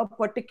a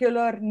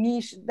particular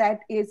niche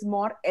that is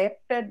more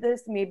apt at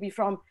this, maybe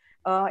from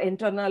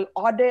internal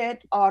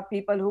audit, or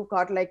people who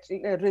got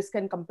risk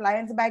and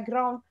compliance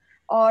background,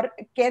 or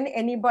can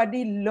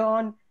anybody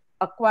learn,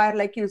 acquire,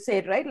 like you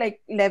said, right?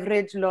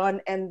 Leverage,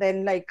 learn, and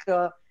then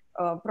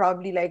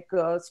probably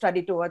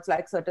study towards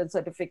certain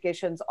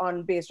certifications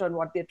based on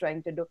what they're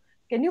trying to do.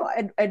 Can you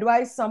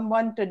advise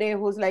someone today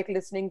who's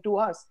listening to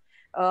us,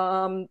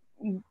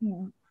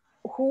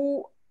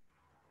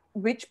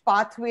 which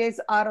pathways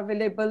are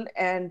available,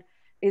 and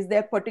is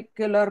there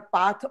particular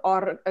path,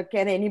 or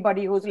can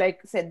anybody who's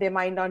set their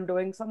mind on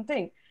doing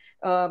something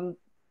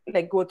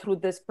go through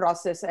this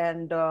process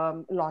and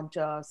launch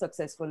a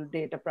successful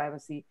data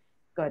privacy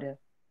career?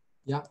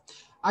 Yeah,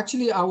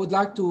 actually, I would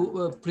like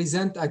to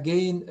present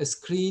again a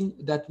screen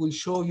that will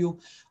show you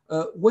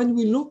when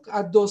we look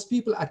at those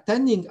people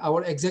attending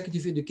our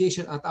executive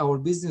education at our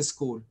business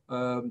school.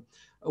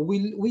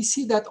 We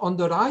see that on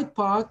the right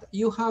part,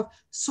 you have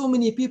so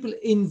many people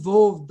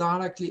involved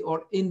directly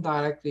or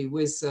indirectly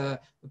with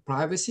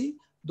privacy.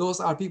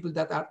 Those are people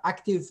that are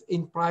active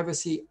in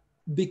privacy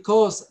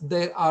because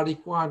they are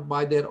required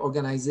by their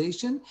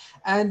organization,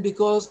 and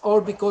because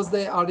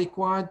they are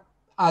required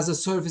as a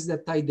service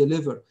that they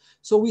deliver.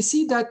 So we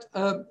see that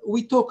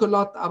we talk a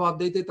lot about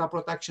the data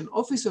protection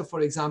officer,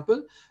 for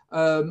example,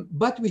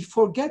 but we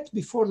forget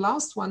before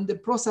last one, the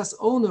process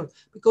owner,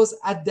 because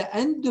at the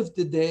end of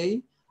the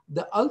day,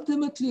 the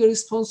ultimately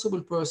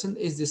responsible person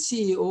is the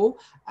CEO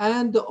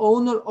and the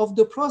owner of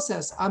the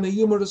process. I'm a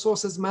human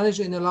resources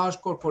manager in a large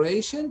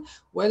corporation.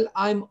 Well,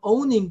 I'm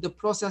owning the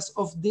process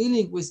of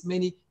dealing with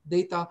many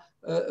data,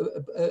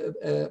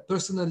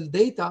 personal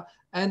data,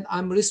 and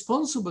I'm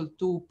responsible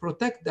to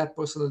protect that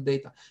personal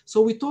data. So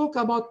we talk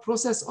about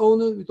process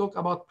owners, we talk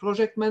about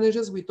project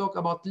managers, we talk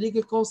about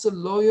legal counsel,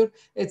 lawyer,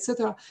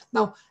 etc.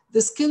 Now,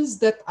 the skills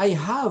that I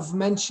have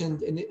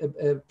mentioned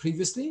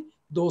previously,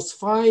 those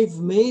 5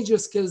 major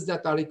skills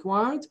that are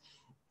required,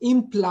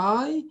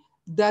 imply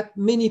that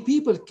many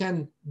people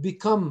can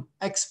become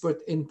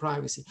expert in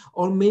privacy,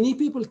 or many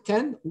people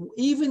can,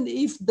 even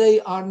if they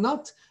are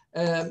not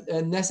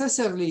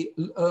necessarily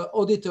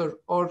auditor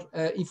or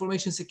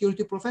information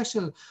security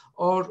professional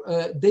or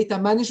data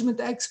management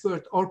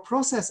expert or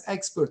process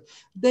expert,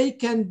 they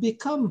can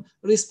become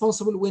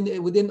responsible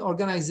within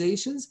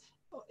organizations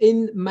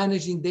in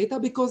managing data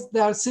because they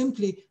are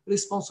simply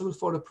responsible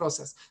for the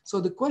process. So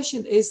the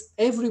question is,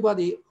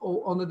 everybody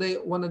on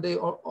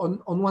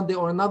one day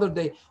or another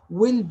day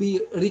will be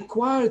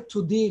required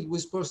to deal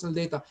with personal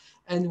data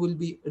and will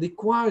be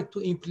required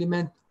to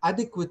implement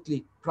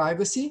adequately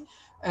privacy.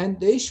 And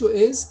the issue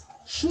is,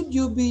 should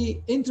you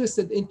be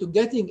interested into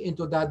getting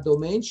into that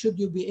domain? Should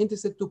you be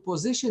interested to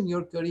position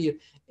your career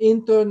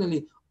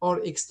internally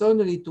or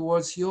externally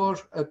towards your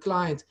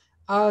client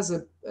as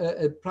a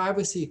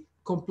privacy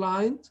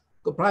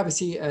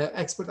privacy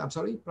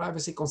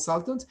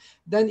consultant,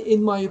 then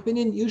in my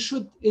opinion, you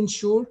should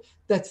ensure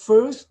that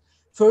first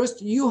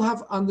you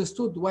have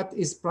understood what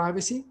is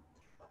privacy,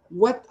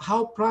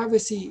 how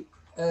privacy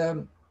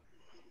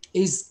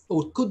is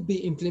or could be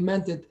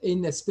implemented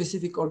in a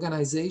specific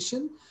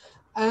organization,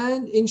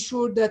 and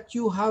ensure that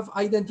you have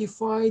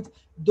identified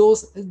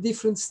those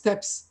different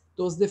steps,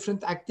 those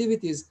different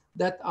activities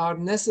that are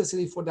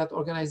necessary for that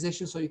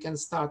organization so you can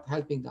start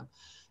helping them.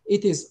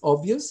 It is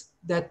obvious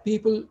that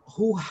people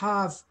who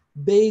have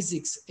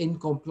basics in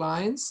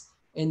compliance,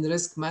 in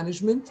risk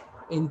management,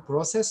 in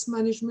process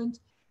management,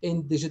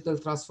 in digital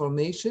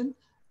transformation,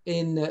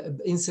 in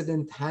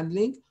incident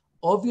handling,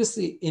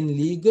 obviously in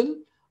legal,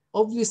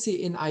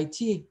 obviously in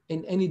IT,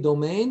 in any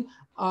domain,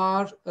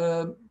 are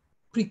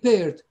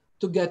prepared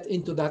to get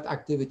into that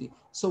activity.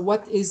 So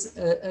what is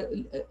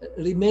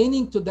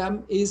remaining to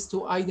them is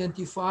to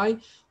identify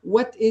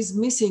what is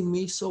missing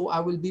me, so I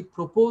will be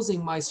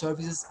proposing my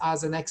services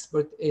as an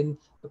expert in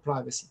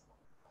privacy.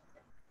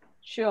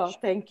 Sure,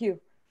 thank you.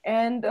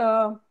 And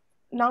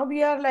now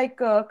we are like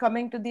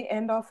coming to the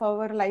end of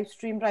our live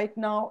stream right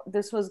now.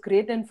 This was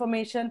great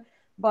information,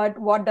 but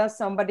what does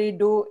somebody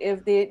do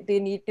if they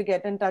need to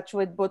get in touch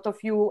with both of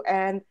you?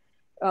 And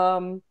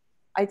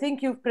I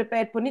think you've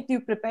prepared, Punit, you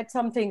prepared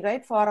something,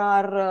 right, for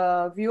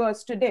our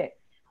viewers today.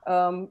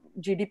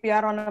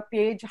 GDPR on a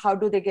page, how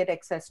do they get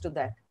access to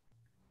that?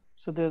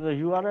 So there's a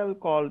URL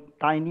called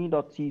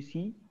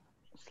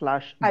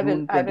tiny.cc/June27. I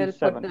will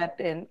put that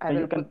in.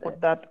 You can put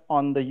that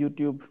on the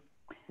YouTube.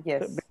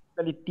 Yes. So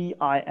basically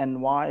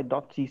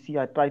tiny.cc.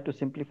 I try to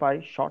simplify,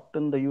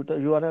 shorten the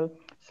URL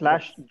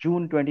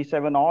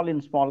 /June27, all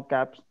in small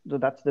caps. So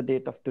that's the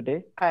date of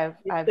today. I've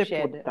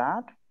shared it.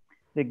 That,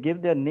 they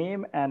give their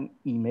name and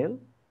email,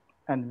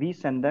 and we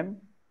send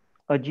them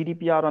a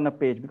GDPR on a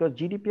page, because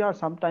GDPR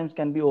sometimes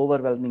can be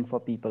overwhelming for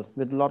people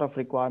with a lot of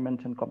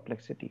requirements and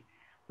complexity.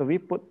 So we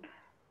put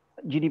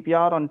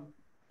GDPR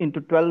into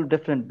 12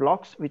 different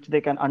blocks, which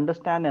they can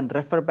understand and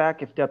refer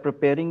back if they're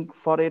preparing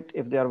for it,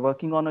 if they are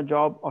working on a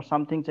job or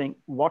something, saying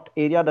what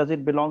area does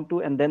it belong to,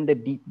 and then they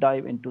deep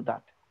dive into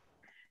that.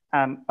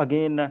 And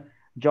again,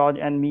 George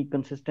and me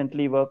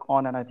consistently work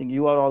on, and I think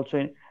you are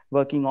also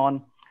working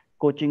on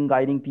coaching,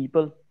 guiding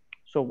people.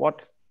 So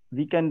what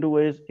we can do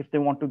is, if they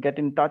want to get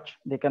in touch,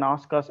 they can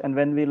ask us. And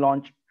when we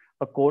launch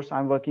a course,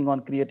 I'm working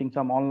on creating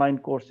some online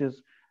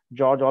courses.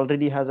 George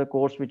already has a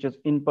course which is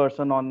in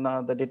person on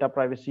the data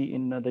privacy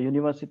in the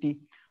university.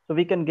 So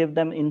we can give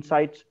them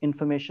insights,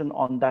 information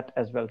on that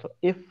as well. So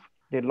if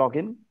they log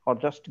in or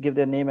just give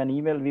their name and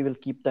email, we will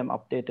keep them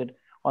updated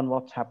on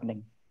what's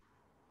happening.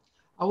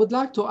 I would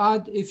like to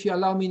add, if you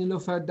allow me,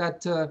 Niloufer,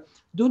 that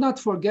do not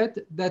forget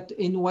that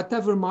in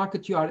whatever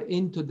market you are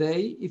in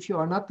today, if you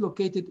are not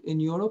located in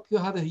Europe, you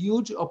have a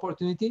huge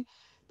opportunity,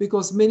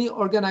 because many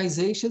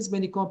organizations,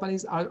 many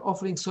companies are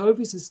offering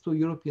services to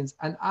Europeans.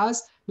 And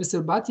as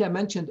Mr. Bhatia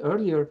mentioned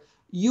earlier,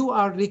 you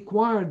are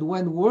required,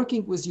 when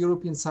working with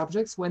European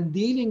subjects, when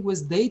dealing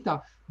with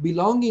data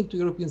belonging to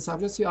European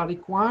subjects, you are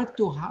required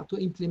to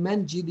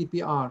implement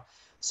GDPR.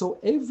 So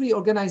every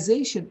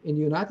organization in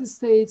the United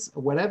States,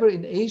 wherever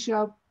in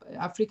Asia,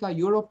 Africa,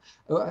 Europe,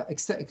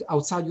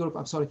 outside Europe,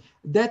 I'm sorry,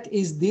 that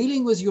is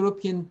dealing with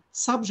European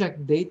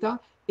subject data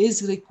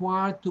is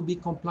required to be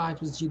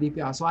compliant with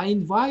GDPR. So I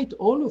invite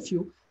all of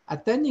you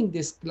attending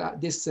this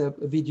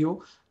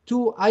video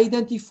to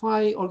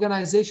identify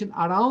organizations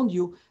around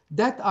you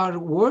that are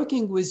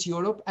working with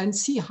Europe and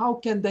see how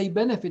can they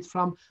benefit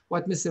from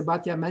what Mr.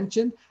 Bhatia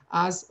mentioned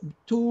as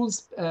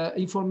tools,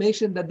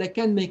 information that they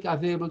can make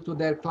available to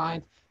their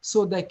client,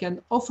 so they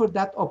can offer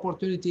that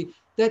opportunity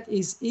that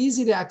is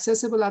easily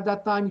accessible. At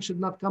that time, you should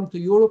not come to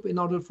Europe in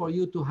order for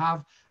you to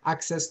have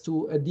access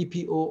to a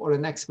DPO or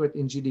an expert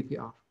in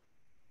GDPR.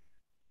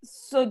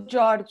 So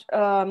George,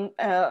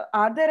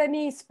 are there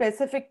any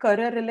specific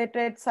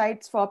career-related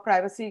sites for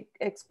privacy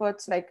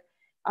experts? Like,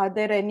 are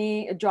there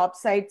any job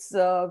sites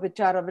which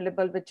are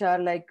available, which are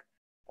like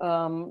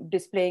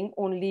displaying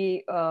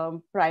only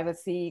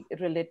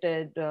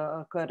privacy-related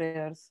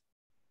careers?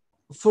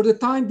 For the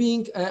time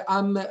being,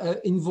 I'm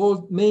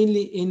involved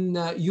mainly in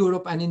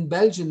Europe and in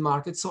Belgian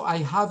market. So I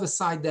have a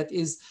site that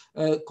is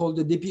called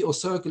the DPO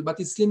Circle, but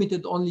it's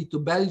limited only to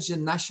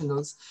Belgian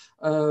nationals.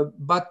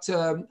 But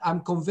I'm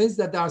convinced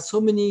that there are so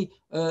many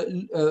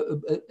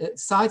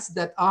sites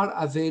that are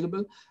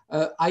available.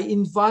 I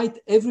invite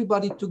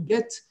everybody to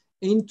get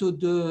into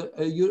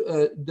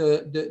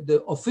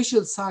the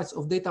official sites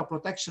of data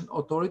protection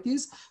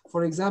authorities.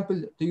 For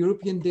example, the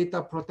European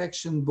Data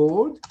Protection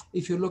Board.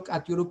 If you look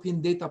at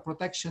European Data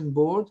Protection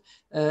Board,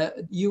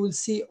 you will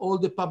see all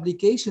the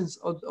publications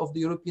of the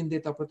European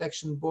Data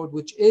Protection Board,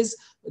 which is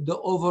the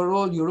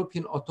overall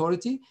European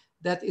authority.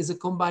 That is a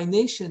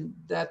combination,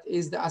 that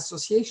is the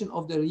association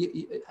of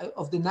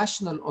the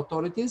national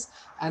authorities,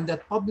 and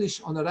that publish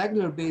on a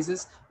regular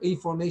basis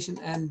information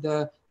and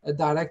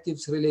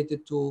directives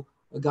related to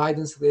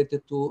guidance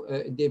related to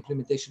the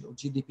implementation of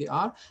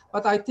GDPR.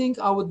 But I think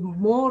I would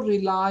more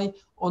rely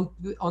on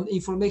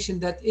information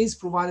that is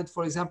provided,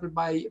 for example,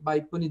 by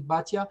Punit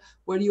Bhatia,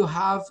 where you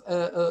have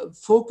a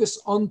focus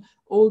on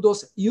all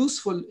those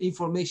useful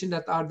information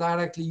that are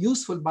directly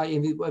useful by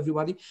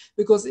everybody.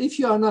 Because if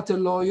you are not a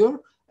lawyer,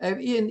 and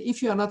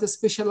if you are not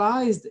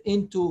specialized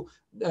into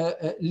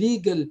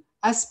legal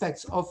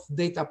aspects of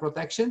data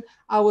protection,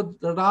 I would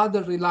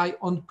rather rely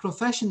on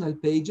professional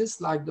pages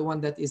like the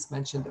one that is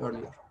mentioned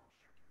earlier.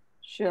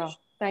 Sure.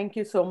 Thank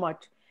you so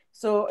much.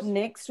 So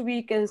next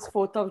week is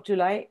 4th of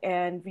July,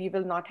 and we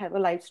will not have a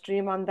live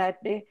stream on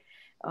that day.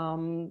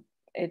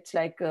 It's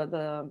like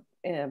the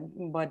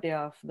birthday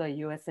of the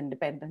US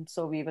independence.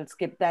 So we will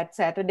skip that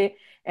Saturday,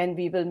 and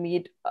we will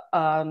meet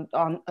on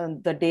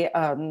the day,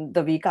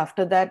 the week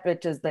after that,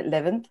 which is the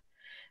 11th.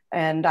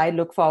 And I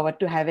look forward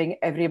to having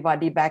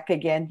everybody back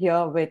again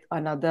here with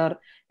another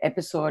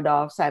episode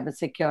of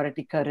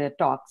Cybersecurity Career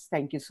Talks.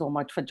 Thank you so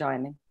much for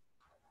joining.